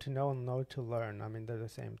 Know to know and know to learn. I mean, they're the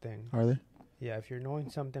same thing. Are they? Yeah, if you're knowing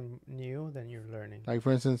something new, then you're learning. Like,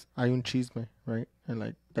 for instance, hay un chisme, right? And,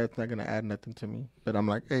 like, that's not going to add nothing to me. But I'm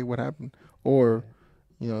like, hey, what happened? Or,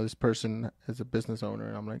 this person is a business owner,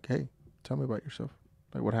 and I'm like, hey, tell me about yourself.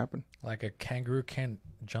 Like, what happened? Like a kangaroo can't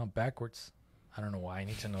jump backwards. I don't know why I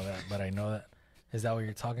need to know that, but I know that. Is that what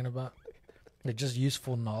you're talking about? Like just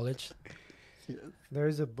useful knowledge? Yes.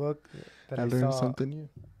 There's a book that I learned saw, something new.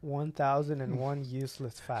 1001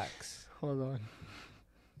 Useless Facts. Hold on.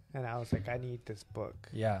 And I was like, I need this book.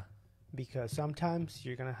 Yeah. Because sometimes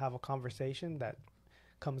you're going to have a conversation that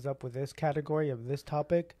comes up with this category of this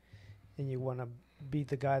topic, and you want to be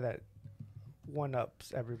the guy that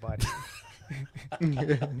one-ups everybody.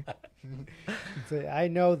 Say, I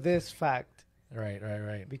know this fact.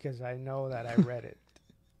 Right. Because I know that I read it.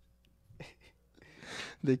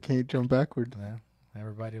 They can't jump backward. Yeah.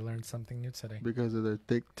 Everybody learned something new today. Because of their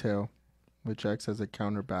thick tail, which acts as a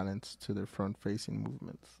counterbalance to their front-facing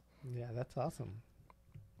movements. Yeah, that's awesome.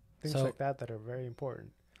 Things So- like that are very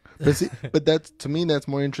important. But see, but that's, to me, that's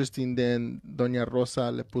more interesting than Doña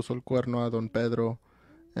Rosa le puso el cuerno a Don Pedro,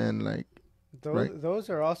 and like, Those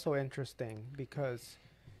are also interesting because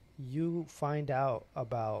you find out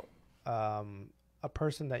about a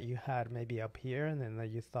person that you had maybe up here, and then that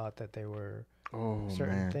you thought that they were a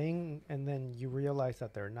certain thing, and then you realize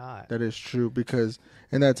that they're not. That is true, because,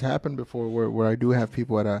 and that's happened before, where I do have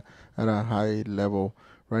people at a high level,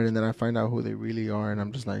 right, and then I find out who they really are, and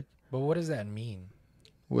I'm just like, But what does that mean?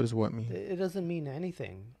 what does what mean? It doesn't mean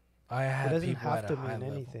anything. I It had doesn't people have at to a high mean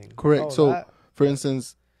level. anything. Correct. Oh, So, for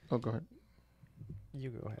instance, go ahead.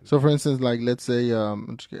 you go ahead. So, for instance, like, let's say,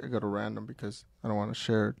 I'm just gonna go to random because I don't want to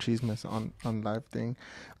share chismes on live thing,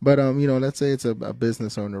 but let's say it's a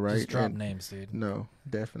business owner, right? Just drop And- names, dude. No,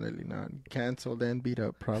 definitely not. Canceled and beat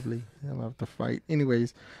up, probably. I'll have to fight.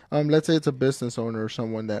 Anyways, let's say it's a business owner or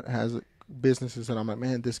someone that has businesses, and I'm like,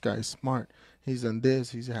 man, this guy's smart. He's done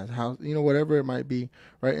this. He has a house, whatever it might be,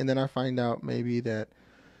 right? And then I find out maybe that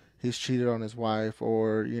he's cheated on his wife,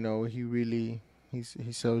 or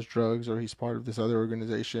he sells drugs, or he's part of this other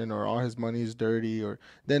organization, or all his money is dirty, or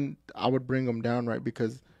then I would bring him down, right?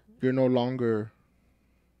 Because you're no longer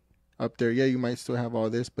up there. Yeah, you might still have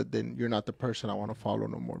all this, but then you're not the person I want to follow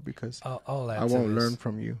no more, because I'll add I to won't this. learn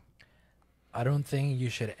from you. I don't think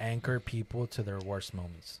you should anchor people to their worst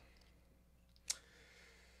moments.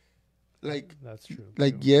 Like, That's true.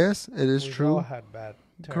 like too. yes, it is We've true. all had bad,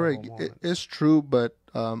 Correct. terrible moments. It's true, but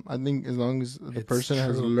I think as long as the It's person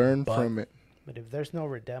has true, learned but- from it, But if there's no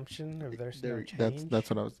redemption, if there's no change, that's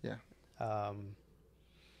what I was. Yeah.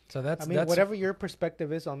 So that's I mean, that's whatever your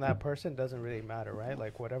perspective is on that person doesn't really matter, right?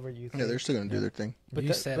 Like whatever you think. Yeah, they're still gonna do Yeah. their thing. But you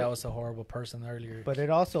the- said but- I was a horrible person earlier. But it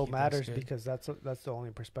also Keep things matters good. because that's the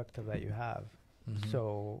only perspective that you have. Mhm.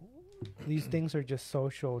 So these things are just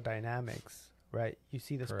social dynamics, right? You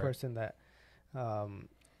see this Correct. person that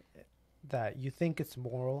that you think it's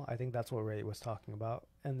moral. I think that's what Ray was talking about.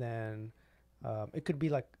 And then it could be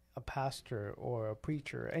like a pastor or a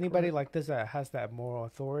preacher, anybody Correct. like this that has that moral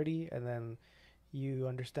authority, and then you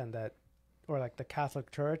understand that, or like the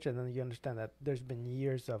Catholic Church, and then you understand that there's been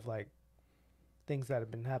years of like things that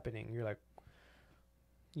have been happening. You're like,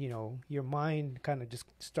 your mind kind of just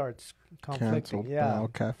starts conflicting. Canceled by Yeah, all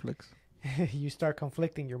Catholics. you start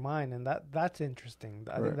conflicting your mind, and that's interesting.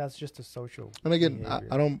 I think Right. that's just a social. And again, behavior.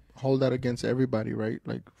 I don't hold that against everybody, right?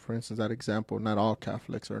 Like, for instance, that example, not all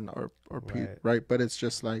Catholics are Right. right? But it's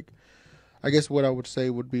just like, I guess what I would say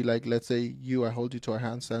would be like, let's say I hold you to a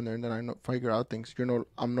handstand, and then I figure out things.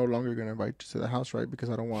 I'm no longer going to invite you to the house, right? Because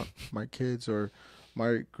I don't want my kids or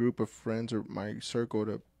my group of friends or my circle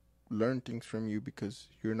to learn things from you, because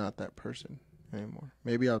you're not that person anymore.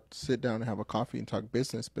 Maybe I'll sit down and have a coffee and talk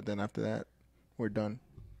business, but then after that, we're done.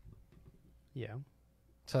 Yeah,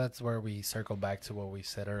 So that's where we circle back to what we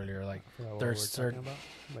said earlier. Like I forgot what there's we're certain- talking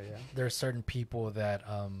about, but yeah. there are certain people that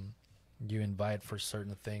you invite for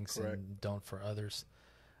certain things Correct. and don't for others.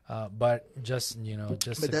 But just But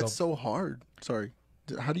to that's go, so hard. Sorry.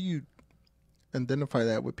 How do you identify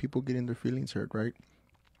that with people getting their feelings hurt, right?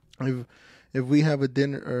 If we have a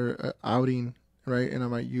dinner or a outing, right, and I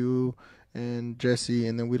invite you and Jesse,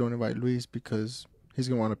 and then we don't invite Luis because he's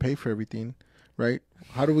gonna want to pay for everything, right?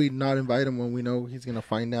 How do we not invite him when we know he's gonna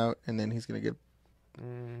find out and then he's gonna get?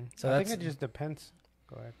 So I think it just depends.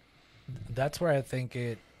 Go ahead. That's where I think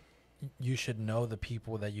you should know the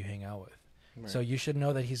people that you hang out with. Right. So you should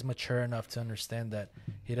know that he's mature enough to understand that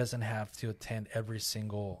he doesn't have to attend every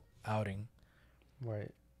single outing.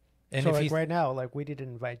 Right. And so if like he's right now, like we didn't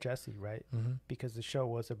invite Jesse, right? Mhm. Because the show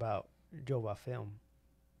was about Jova film,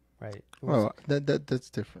 right? It Well, was- that's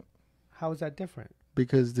different how is that different?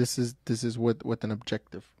 because this is with an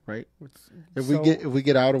objective, right? If So, we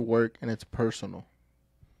get out of work and it's personal,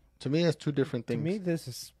 to me that's two different to things. me, this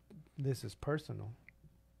is personal.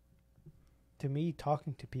 To me,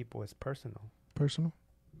 talking to people is personal. Personal.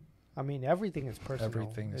 I mean, everything is personal.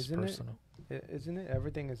 everything is isn't personal. Isn't it?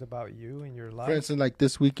 Everything is about you and your life. For instance, like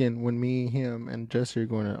this weekend when me, him, and Jesse are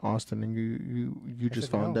going to Austin, and you I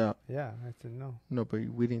just said found no. out. Yeah, I said no. No, but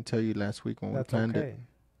we didn't tell you last week when That's we planned okay. it.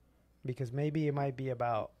 Because maybe it might be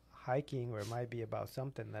about hiking or it might be about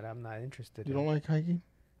something that I'm not interested You in. don't like hiking?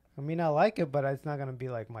 I mean, I like it, but it's not gonna be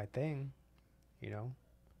like my thing. You know,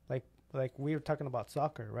 like we were talking about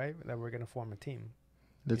soccer, right? That we're gonna form a team.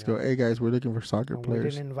 Let's You go. know? Hey guys, we're looking for soccer And we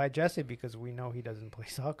players. didn't invite Jesse because we know he doesn't play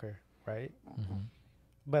soccer, right? Mhm.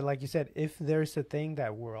 But like you said, if there's a thing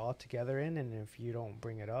that we're all together in, and if you don't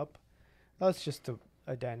bring it up, that's just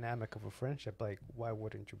a dynamic of a friendship. Like, why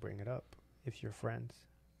wouldn't you bring it up if you're friends?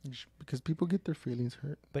 Because people get their feelings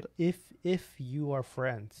hurt. But if you are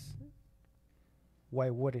friends, why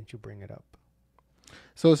wouldn't you bring it up?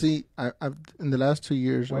 So see, I've in the last 2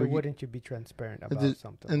 years, Why or wouldn't you be transparent about this-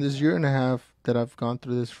 something? in this year and a half that I've gone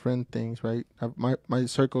through this friend things, right? My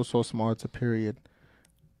circle's so small, it's a period,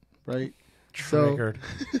 right? So- Triggered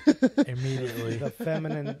immediately. the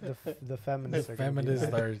feminine, the feminists. The are gonna be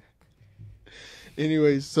feminists mad. are.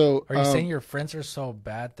 Anyways, so Are you saying your friends are so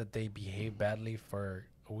bad that they behave badly for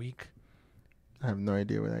a week? I have no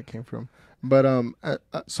idea where that came from. But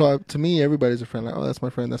to me, everybody's a friend. Like, oh, that's my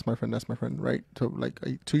friend, that's my friend, that's my friend, right? So like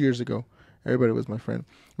 2 years ago, everybody was my friend.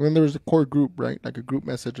 And then there was a core group, right? Like a group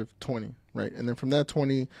message of 20, right? And then from that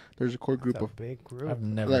 20, there's a core group It's a of big group. I've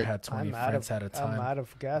never Like, had 20 I'm out friends of, at a I'm time. out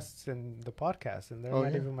of guests in the podcast, and they're Oh,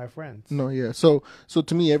 not yeah. even my friends. no, yeah. So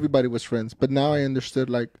to me, everybody was friends. But now I understood,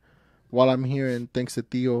 like, while I'm here, and thanks to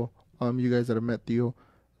Theo, you guys that have met Theo,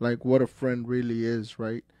 like what a friend really is,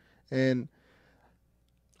 right? And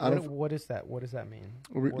What is that? What does that mean?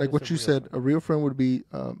 like is what a you real said, friend? a real friend would be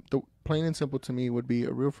the plain and simple to me would be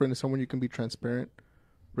a real friend is someone you can be transparent,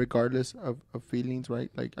 regardless of feelings, right?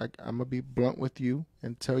 Like I'm gonna be blunt with you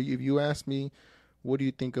and tell you if you ask me, what do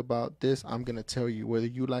you think about this? I'm gonna tell you whether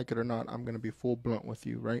you like it or not. I'm gonna be full blunt with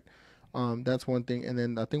you, right? That's one thing. And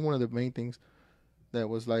then I think one of the main things that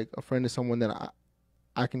was like a friend is someone that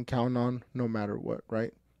I can count on no matter what,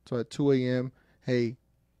 right? So at 2 a.m., hey,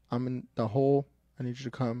 I'm in the hole. I need you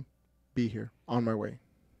to come, be here, on my way.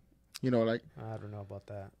 You know, like. I don't know about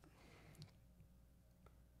that.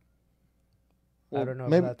 Well, I don't know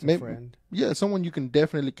maybe- if that's maybe- a friend. Yeah, someone you can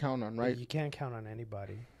definitely count on, right? You can't count on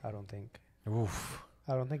anybody. I don't think. Oof.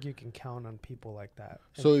 I don't think you can count on people like that.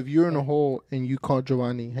 So if you're in a and- hole and you call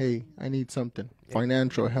Giovanni, hey, I need something, Yep.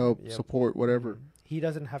 financial help, Yep. support, whatever. He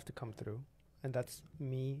doesn't have to come through, and that's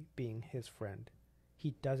me being his friend.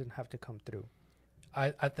 He doesn't have to come through.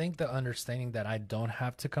 I think the understanding that I don't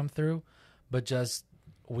have to come through, but just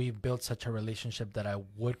we've built such a relationship that I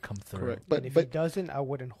would come through. Correct. And But if he but doesn't, I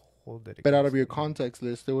wouldn't hold it. but out of against your him. context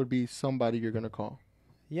list, there would be somebody you're gonna call.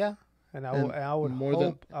 Yeah, and I And would. I would more than-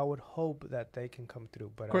 hope. I would hope that they can come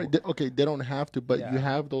through. But I Correct. would- Okay, they don't have to, but Yeah. you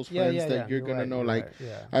have those yeah, friends yeah, that yeah, you're gonna right, know. you're Like right,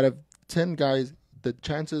 yeah. out of 10 guys, the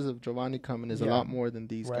chances of Giovanni coming is a Yeah. lot more than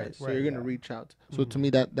these Right, guys. So right, you're gonna yeah. reach out. So to Mhm. me,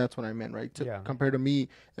 that's what I meant, right? Yeah. Compared to me,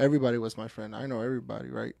 everybody was my friend. I know everybody,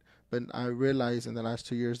 right? But I realized in the last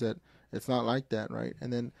 2 years that it's not like that, right?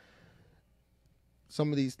 And then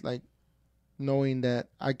some of these, like, knowing that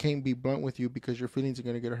I can't be blunt with you because your feelings are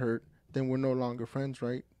gonna get hurt, then we're no longer friends,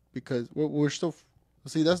 right? Because we're still.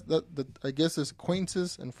 See, that's I guess it's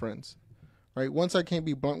acquaintances and friends. Right. Once I can't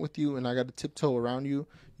be blunt with you and I got to tiptoe around you,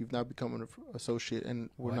 you've now become an associate, and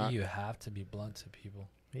we're Why not. do you have to be blunt to people?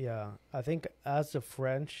 Yeah, I think as a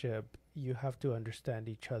friendship, you have to understand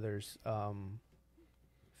each other's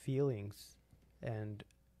feelings, and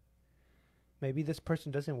maybe this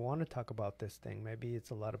person doesn't want to talk about this thing. Maybe it's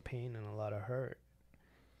a lot of pain and a lot of hurt,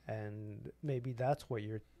 and maybe that's what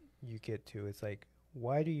you get to. It's like,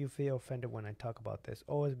 why do you feel offended when I talk about this?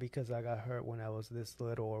 Oh, it's because I got hurt when I was this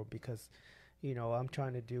little, or because, I'm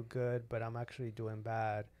trying to do good, but I'm actually doing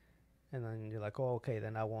bad. and then you're like, oh, okay,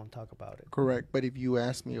 then I won't talk about it. Correct. But if you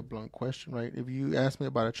ask me a blunt question, right? If you ask me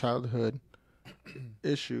about a childhood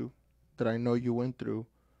issue that I know you went through,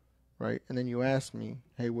 right? And then you ask me,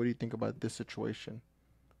 hey, what do you think about this situation?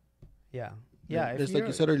 Yeah. Yeah. Just like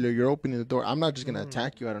you said earlier, you're opening the door. I'm not just going to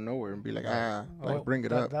attack you out of nowhere and be like, bring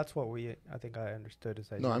it up. That's what I think I understood. Is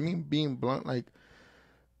that no, I mean, being blunt, like,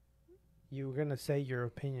 you were going to say your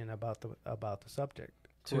opinion about the subject.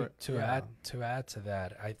 To add to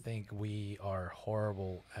that, I think we are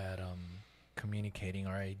horrible at communicating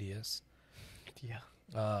our ideas. Yeah.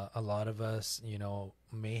 A lot of us,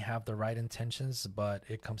 may have the right intentions, but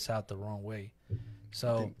it comes out the wrong way.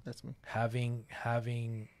 So that's me.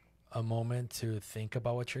 Having a moment to think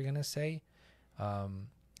about what you're gonna say,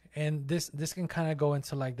 and this can kind of go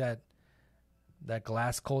into like that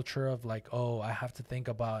glass culture of like, oh, I have to think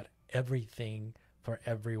about everything for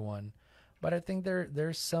everyone. But I think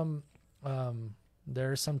there's some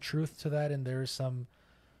truth to that, and there's some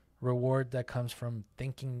reward that comes from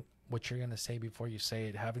thinking what you're going to say before you say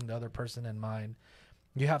it, having the other person in mind.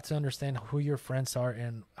 You have to understand who your friends are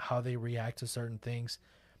and how they react to certain things.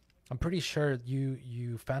 I'm pretty sure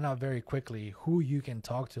you found out very quickly who you can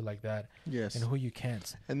talk to like that, yes, and who you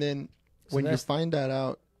can't. And then when you find that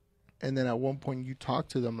out, and then at one point you talk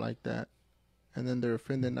to them like that, and then they're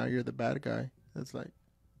offended, now you're the bad guy. It's like,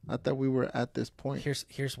 I thought we were at this point.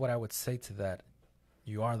 Here's what I would say to that.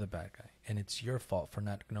 You are the bad guy, and it's your fault for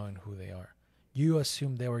not knowing who they are. You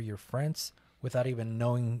assumed they were your friends without even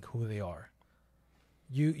knowing who they are.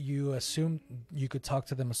 You assumed you could talk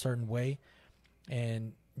to them a certain way,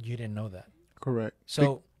 and you didn't know that. Correct.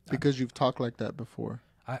 So because you've talked like that before.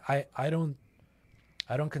 I don't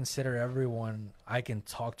consider everyone I can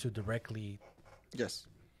talk to directly. Yes.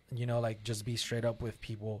 Like just be straight up with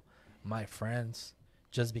people, my friends,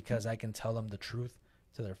 just because I can tell them the truth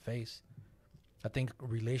to their face. I think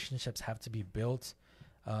relationships have to be built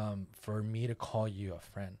for me to call you a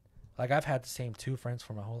friend. Like I've had the same two friends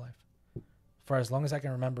for my whole life. For as long as I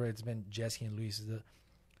can remember, it's been Jesse and Luis.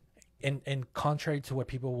 And contrary to what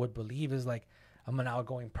people would believe is like, I'm an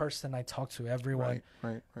outgoing person. I talk to everyone.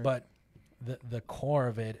 Right. But the core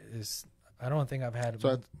of it is, I don't think I've had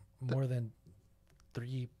more than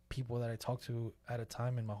 3 people that I talk to at a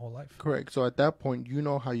time in my whole life. Correct. So at that point, you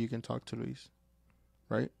know how you can talk to Luis,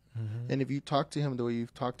 right? Mm-hmm. And if you talk to him the way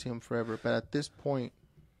you've talked to him forever, but at this point,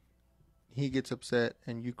 he gets upset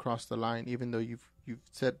and you cross the line, even though you've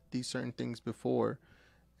said these certain things before,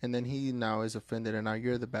 and then he now is offended, and now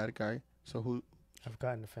you're the bad guy. So who? I've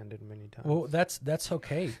gotten offended many times. Well, that's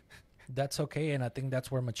okay. That's okay, and I think that's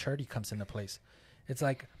where maturity comes into place. It's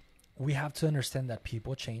like we have to understand that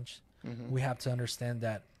people change. Mm-hmm. We have to understand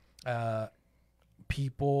that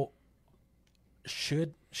people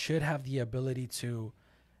should have the ability to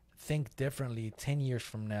think differently 10 years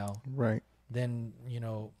from now, right? Than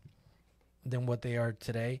what they are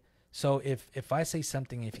today. So if I say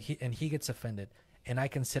something, if he gets offended, and I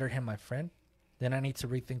consider him my friend, then I need to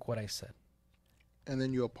rethink what I said. And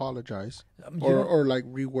then you apologize, or like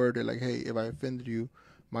reword it, like, hey, if I offended you,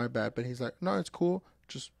 my bad. But he's like, no, it's cool.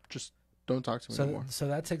 Just don't talk to me anymore. So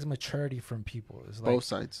that takes maturity from people. It's like, both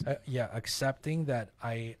sides. Accepting that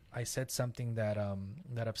I said something that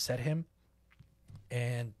upset him,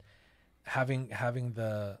 and having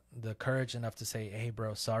the courage enough to say, hey,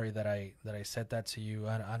 bro, sorry that I said that to you.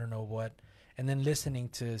 I don't know what, and then listening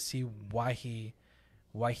to see why he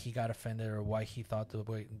got offended or why he thought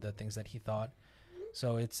the things that he thought.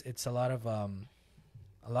 So it's a lot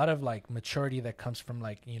of like maturity that comes from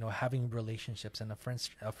like, having relationships, and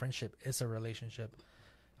a friendship is a relationship.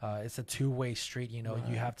 It's a two-way street. Right,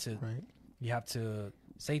 you have to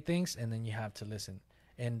say things, and then you have to listen.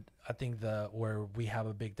 And I think where we have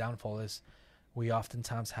a big downfall is we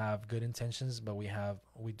oftentimes have good intentions, but we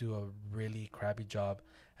do a really crappy job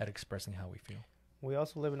at expressing how we feel. We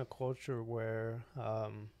also live in a culture where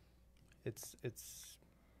it's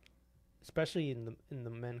especially in the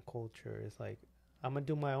men culture, it's like, I'm gonna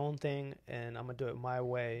do my own thing and I'm gonna do it my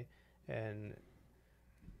way and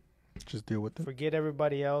just deal with it. Forget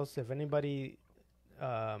everybody else. If anybody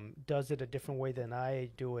does it a different way than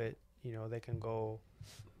I do it, they can go.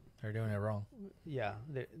 They're doing it wrong. Yeah,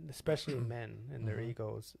 especially men and their Mm-hmm.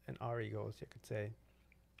 egos and our egos, you could say.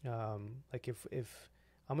 Like if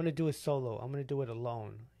I'm gonna do it solo, I'm gonna do it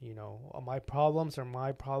alone. My problems are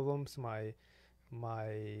my problems. My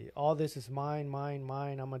all this is mine. I'm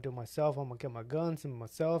gonna do it myself. I'm gonna get my guns and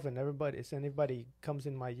myself. And anybody comes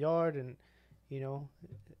in my yard, and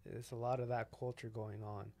there's a lot of that culture going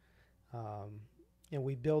on. And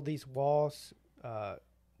we build these walls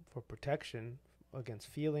for protection against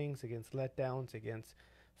feelings, against letdowns, against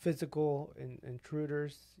physical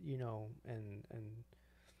intruders, you know, and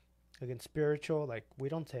again spiritual. Like we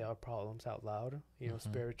don't say our problems out loud, you know,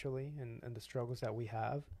 spiritually, and the struggles that we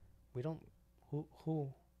have. We don't.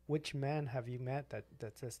 Which man have you met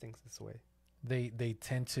that says things this way? They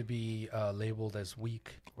tend to be labeled as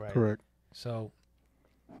weak. Right. Correct. So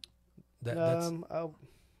that's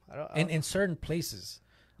in certain places.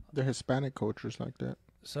 The Hispanic culture's like that.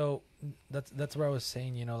 So that's where I was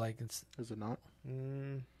saying, you know, like it's. Is it not?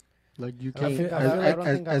 Mm, Like you I don't can't.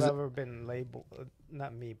 think I've ever been labeled.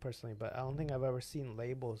 Not me personally, but I don't think I've ever seen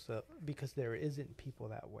labels because there isn't people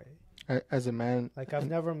that way. As a man, Like I've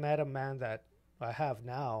never met a man that I have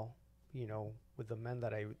now, you know, with the men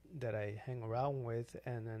that I hang around with,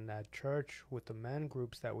 and then at church with the men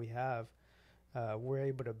groups that we have, we're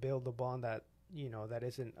able to build a bond that, you know, that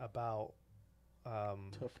isn't about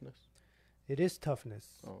toughness. It is toughness,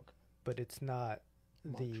 Okay. but it's not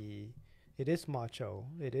Macho. It is macho.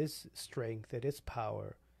 It is strength. It is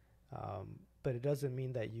power, but it doesn't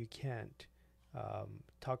mean that you can't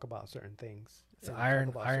talk about certain things. It's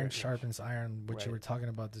iron sharpens iron. What you were talking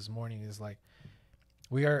about this morning is like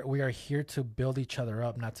we are here to build each other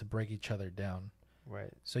up, not to break each other down.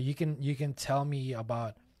 Right. So you can tell me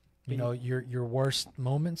about you know your worst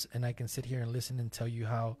moments, and I can sit here and listen and tell you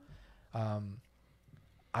how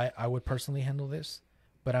I would personally handle this,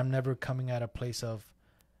 but I'm never coming at a place of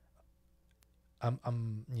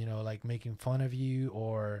I'm you know, like making fun of you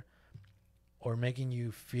or making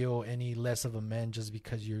you feel any less of a man just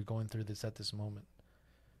because you're going through this at this moment.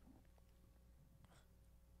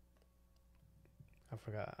 I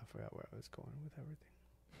forgot where I was going with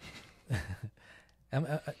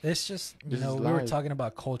everything. It's just, you This know, is we were live. talking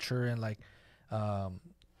about culture and like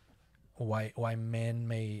why men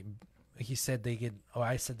may, he said they get, or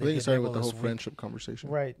I said I they think it get started with labeled the as whole weak. friendship conversation.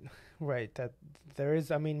 Right. That there is.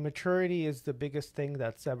 I mean, maturity is the biggest thing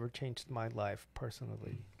that's ever changed my life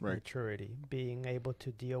personally. Right. Maturity, being able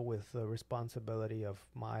to deal with the responsibility of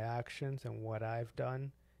my actions and what I've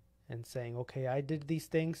done, and saying, okay, I did these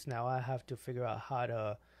things. Now I have to figure out how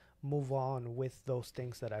to move on with those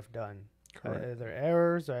things that I've done. Correct. Either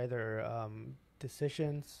errors, either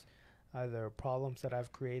decisions, either problems that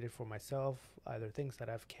I've created for myself, either things that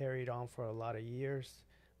I've carried on for a lot of years.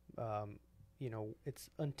 You know, it's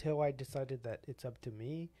until I decided that it's up to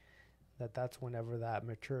me, that's whenever that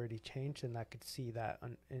maturity changed, and I could see that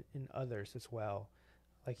in others as well.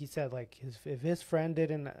 Like he said, like if his friend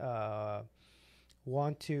didn't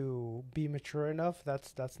want to be mature enough,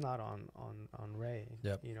 that's not on Ray.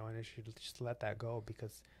 Yep. You know, and it should just let that go,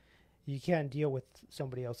 because you can't deal with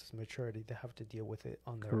somebody else's maturity. They have to deal with it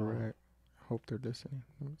on their own. Correct. Hope they're listening.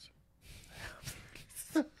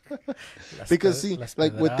 Because see,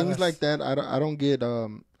 like with things like that, I don't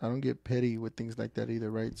get petty with things like that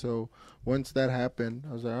either, right? So once that happened,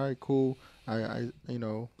 I was like, all right, cool. I you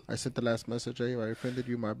know, I sent the last message, hey, I offended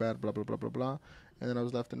you, my bad, blah blah blah blah blah, and then I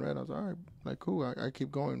was left in red. I was like, all right, like cool, I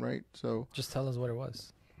keep going, right? So just tell us what it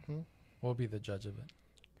was. Hmm? We'll be the judge of it.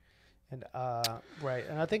 And right,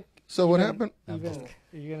 and I think. So what happened? Even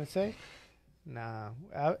are you gonna say? Nah,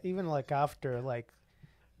 even like after like.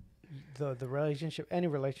 The relationship, any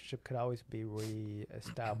relationship could always be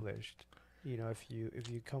re-established. You know, if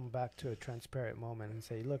you come back to a transparent moment and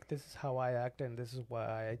say, look, this is how I acted and this is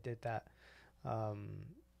why I did that. You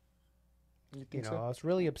know, so? I was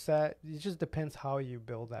really upset. It just depends how you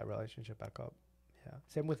build that relationship back up. Yeah.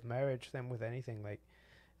 Same with marriage, same with anything. Like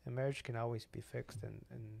a marriage can always be fixed and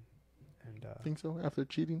Think so? After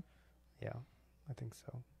cheating? yeah, I think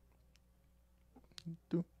so.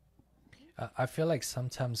 I feel like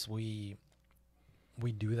sometimes we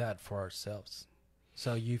do that for ourselves.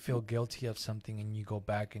 So you feel guilty of something and you go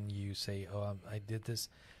back and you say, oh, I did this.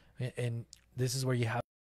 And this is where you have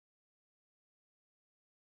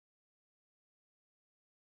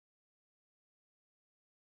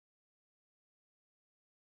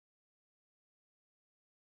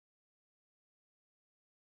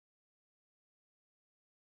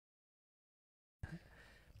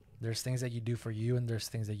there's things that you do for you, and there's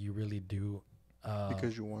things that you really do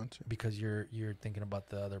Because you want to. because you're thinking about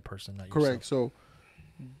the other person, not Correct. yourself.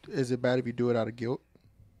 So is it bad if you do it out of guilt?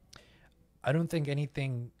 I don't think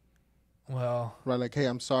anything. Well, Right, like, hey,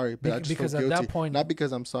 I'm sorry, but I just because feel at guilty. that point, Not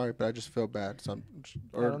because I'm sorry, but I just feel bad. So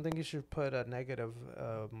I don't think you should put a negative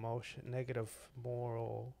emotion, negative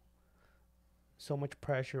moral, so much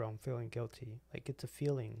pressure on feeling guilty. Like it's a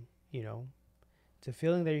feeling, you know. It's a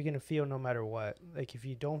feeling that you're going to feel no matter what. Like if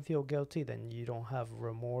you don't feel guilty, then you don't have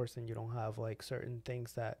remorse and you don't have like certain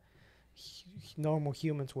things that normal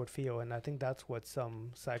humans would feel. And I think that's what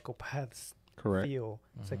some psychopaths correct. feel.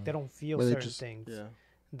 It's like they don't feel But they certain just- things. Yeah.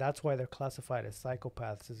 That's why they're classified as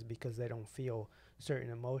psychopaths, is because they don't feel certain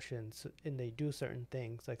emotions and they do certain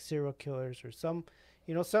things, like serial killers or some,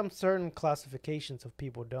 some certain classifications of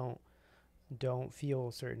people don't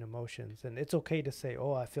feel certain emotions. And it's okay to say,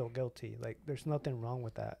 oh, I feel guilty. Like, there's nothing wrong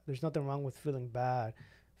with that. There's nothing wrong with feeling bad,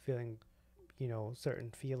 feeling,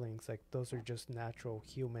 certain feelings. Like, those are just natural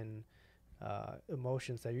human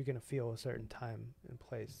emotions that you're going to feel a certain time and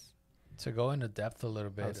place. To go into depth a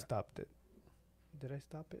little bit. I stopped it. Did I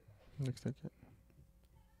stop it? Looks like it.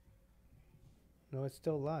 No, it's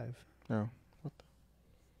still live. No.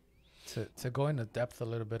 To go into depth a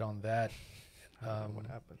little bit on that, I don't know what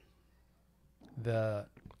happened.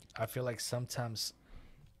 I feel like sometimes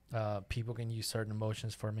people can use certain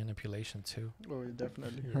emotions for manipulation too. Oh, yeah,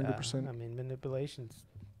 definitely. Yeah, 100%. I mean, manipulation's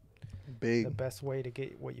Big. the best way to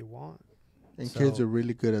get what you want. And So- kids are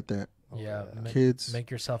really good at that. Oh, Yeah, Kids.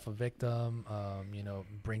 make yourself a victim.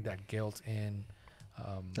 Bring that guilt in.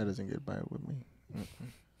 That doesn't get by with me. Mm-mm.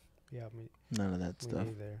 Yeah, None of that me stuff.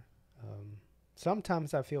 neither.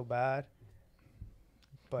 Sometimes I feel bad,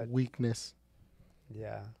 but Weakness.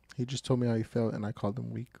 yeah. He just told me how he felt, and I called him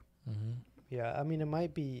weak. Mm-hmm. Yeah, I mean, it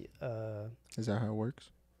might be Is that how it works?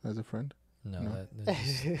 As a friend? No, No.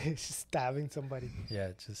 That stabbing somebody.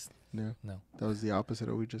 yeah, just No. no. That was the opposite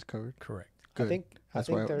of what we just covered. Correct. Good. I think That's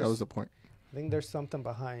I think why there's that was the point. I think there's something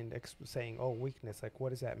behind saying, "Oh, weakness." Like, what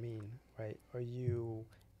does that mean, right? Are you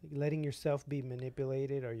letting yourself be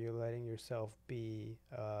manipulated? Are you letting yourself be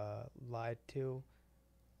lied to?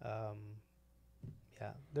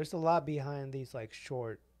 Yeah, there's a lot behind these like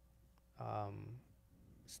short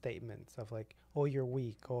statements of like, "Oh, you're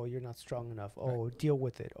weak. Oh, you're not strong enough. Oh, deal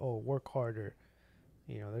with it. Oh, work harder."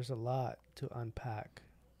 There's a lot to unpack.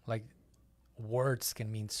 Like, words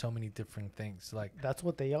can mean so many different things. Like, That's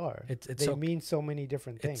what they are. it's They okay. mean so many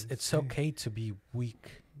different things. It's okay to be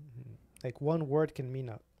weak. Mhm. Like, one word can mean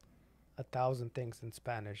a thousand things in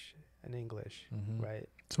Spanish and English, Mm-hmm. right?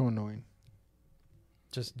 So annoying.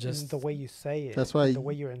 Just the way you say it. That's why the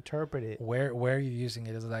way you interpret it. where you're using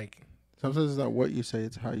it is like, Sometimes it's not what you say,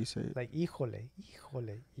 it's how you say it. Like, híjole,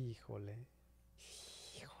 híjole, híjole.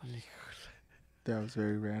 That was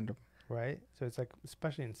very random. Right? So it's like,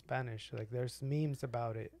 especially in Spanish, like there's memes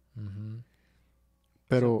about it. mm-hmm.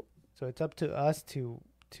 Pero So it's up to us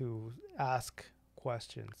to ask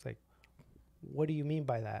questions. Like, what do you mean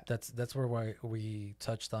by that? That's where we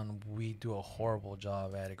touched on. We do a horrible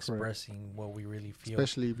job at expressing what we really feel.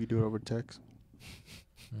 especially if you do it over text.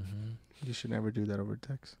 Mm-hmm. You should never do that over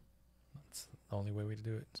text. That's the only way we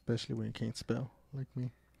do it. Especially when you can't spell like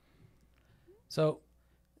me. So,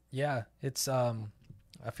 yeah, it's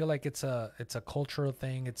I feel like it's a cultural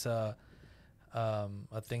thing. It's a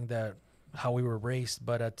thing that how we were raised,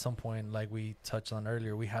 but at some point, like we touched on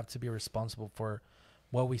earlier, we have to be responsible for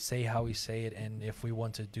what we say, how we say it, and if we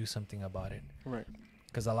want to do something about it. Right.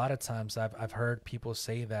 Because a lot of times I've heard people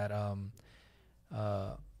say that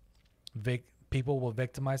people will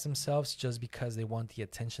victimize themselves just because they want the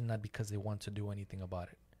attention, not because they want to do anything about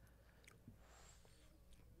it.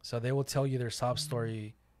 So they will tell you their sob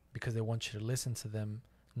story because they want you to listen to them,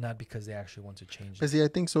 not because they actually want to change But it. see, I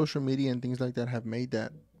think social media and things like that have made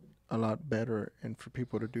that a lot better and for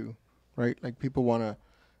people to do, right? Like people want to,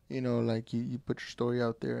 like you put your story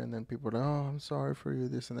out there and then people are like, oh, I'm sorry for you,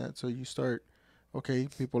 this and that. So you start, okay,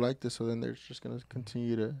 people like this. So then they're just going to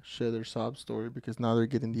continue to share their sob story because now they're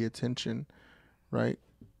getting the attention, right?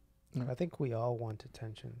 I think we all want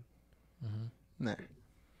attention. Mm-hmm. Nah.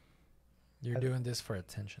 You're doing this for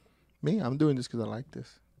attention. Me, I'm doing this because I like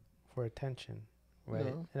this. For attention, right?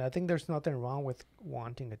 No. And I think there's nothing wrong with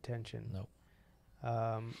wanting attention. No.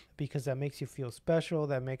 Because that makes you feel special,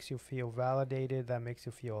 that makes you feel validated, that makes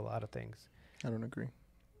you feel a lot of things. I don't agree.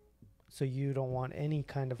 So you don't want any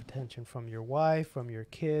kind of attention from your wife, from your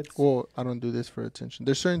kids. Well, I don't do this for attention.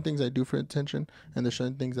 There's certain things I do for attention, and there's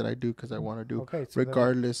certain things that I do because I want to do, Okay, so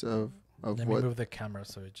regardless of Let me what. move the camera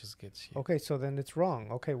so it just gets you. okay, so then it's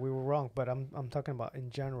wrong. Okay, we were wrong, but I'm talking about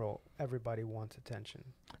in general, everybody wants attention.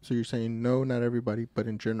 So you're saying no, not everybody, but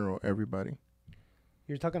in general, everybody.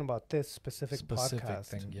 You're talking about this specific podcast.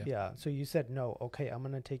 thing, yeah. So you said no. Okay, I'm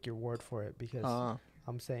gonna take your word for it because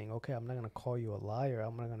I'm saying, okay, I'm not gonna call you a liar.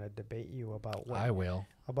 I'm not gonna debate you about what I will.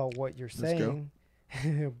 you're Let's go.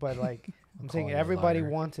 saying. But like I'm Call saying, you a everybody liar.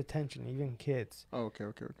 wants attention, even kids. Oh, okay.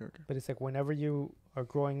 But it's like whenever you are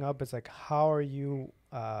growing up, it's like, how are you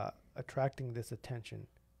attracting this attention?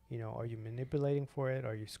 Are you manipulating for it?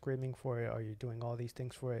 Are you screaming for it? Are you doing all these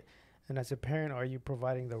things for it? And as a parent, are you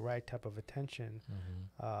providing the right type of attention?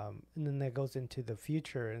 Mm-hmm. And then that goes into the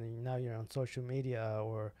future, and then now you're on social media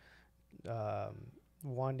or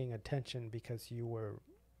wanting attention because you were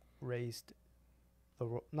raised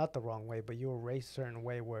not the wrong way, but you were raised a certain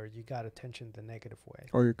way where you got attention the negative way.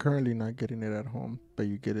 Or you're currently not getting it at home, but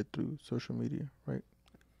you get it through social media, right?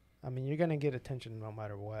 I mean, you're gonna get attention no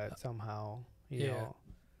matter what. Somehow, you Yeah. know,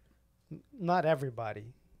 not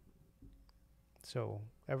everybody. So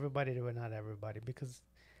everybody, but not everybody, because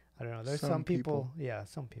I don't know. There's Some some people. people. Yeah,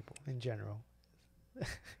 some people in general.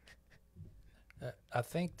 I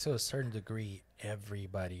think to a certain degree,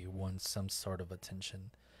 everybody wants some sort of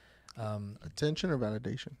attention. Attention or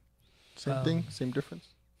validation? Same thing, same difference.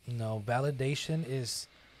 No, validation is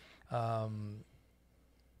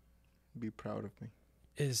Be proud of me.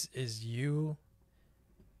 is you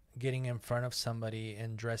getting in front of somebody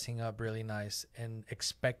and dressing up really nice and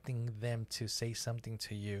expecting them to say something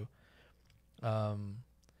to you,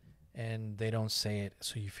 and they don't say it,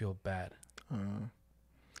 so you feel bad.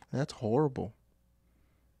 That's horrible.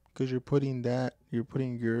 Because you're putting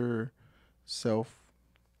your self,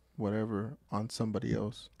 whatever, on somebody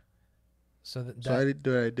else. So So I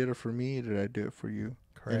did it for me, or did I do it for you?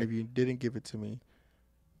 correct. And if you didn't give it to me,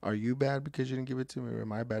 are you bad because you didn't give it to me, or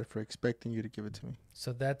am I bad for expecting you to give it to me?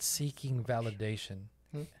 So that's seeking validation.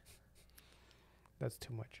 That's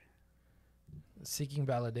too much. Seeking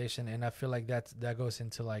validation, and I feel like that goes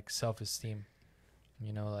into like self-esteem.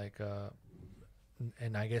 You know, like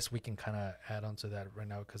and I guess we can kind of add on to that right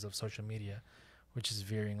now because of social media, which is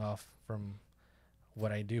veering off from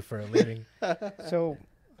what I do for a living. So,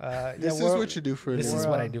 This is what you do for a This living. is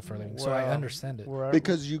we're, what uh, I do for a living, so we're, I um, understand it.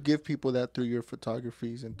 Because you give people that through your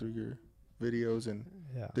photographies and through your videos, and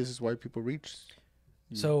yeah. this is why people reach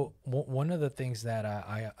you. So one of the things that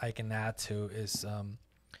I can add to is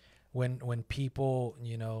when people,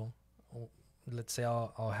 you know, let's say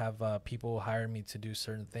I'll have people hire me to do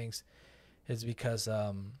certain things, is because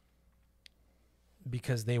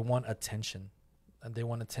they want attention. And they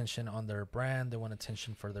want attention on their brand. They want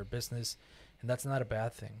attention for their business, and that's not a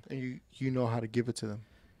bad thing. And you know how to give it to them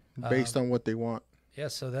based on what they want. Yeah,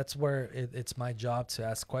 so that's where it's my job to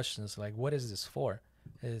ask questions like, what is this for?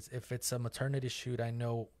 If it's a maternity shoot, I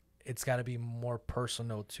know it's got to be more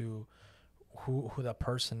personal to who the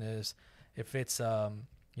person is. If it's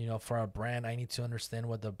you know, for a brand, I need to understand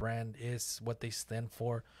what the brand is, what they stand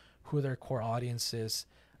for, who their core audience is,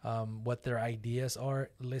 what their ideas are.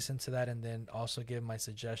 Listen to that, and then also give my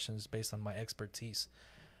suggestions based on my expertise.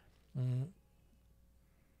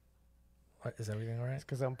 What, is everything all right?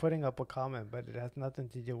 Because I'm putting up a comment, but it has nothing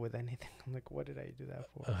to do with anything. I'm like, what did I do that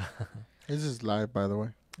for? This is live, by the way.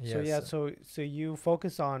 Yes. So you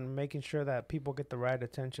focus on making sure that people get the right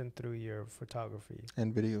attention through your photography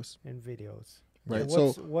And videos. and videos. Right.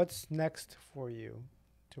 So So what's next for you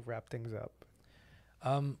to wrap things up?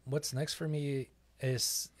 What's next for me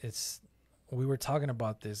is we were talking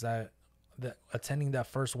about this, that attending that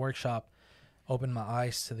first workshop opened my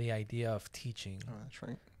eyes to the idea of teaching. oh, that's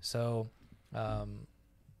right. So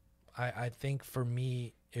I think for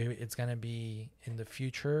me it's gonna be in the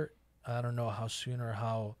future. I don't know how soon or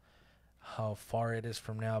how far it is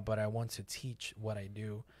from now, but I want to teach what I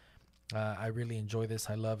do. I really enjoy this.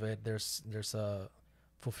 I love it. There's a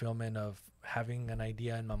fulfillment of having an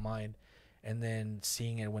idea in my mind and then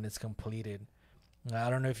seeing it when it's completed. I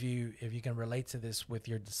don't know if you can relate to this with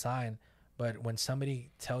your design, but when somebody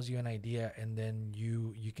tells you an idea and then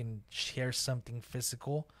you can share something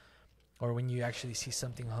physical, or when you actually see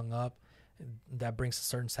something hung up, that brings a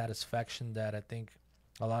certain satisfaction that I think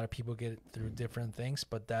a lot of people get through different things,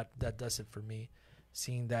 but that does it for me.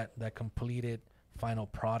 Seeing that completed final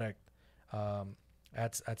product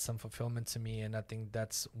adds some fulfillment to me, and I think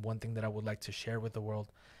that's one thing that I would like to share with the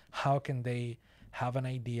world. How can they have an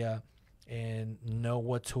idea and know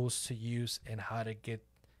what tools to use and how to get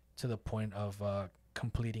to the point of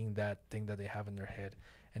completing that thing that they have in their head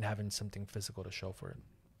and having something physical to show for it?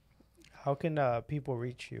 How can people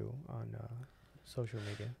reach you on social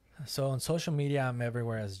media? So on social media, I'm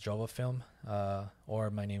everywhere as Jova Film,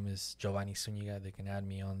 or my name is Giovanni Zuniga. They can add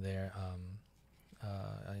me on there.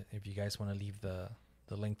 If you guys want to leave the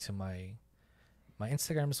link to my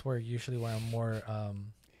Instagram is where I'm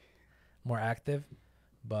more active,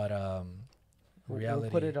 but reality.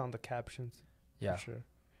 We'll put it on the captions. Yeah, For sure.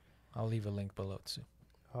 I'll leave a link below too.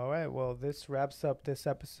 All right. Well, this wraps up this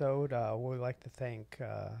episode. We'd like to thank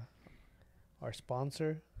our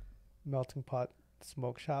sponsor, Melting Pot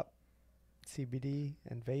Smoke Shop, CBD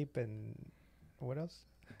and vape, and what else?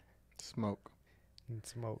 Smoke. And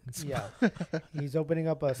smoke. Yeah. He's opening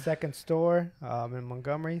up a second store in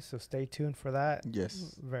Montgomery, so stay tuned for that.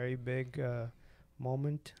 Yes. Very big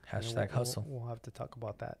moment. And Hashtag hustle. We'll have to talk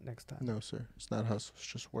about that next time. No, sir. It's not hustle. It's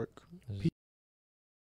just work.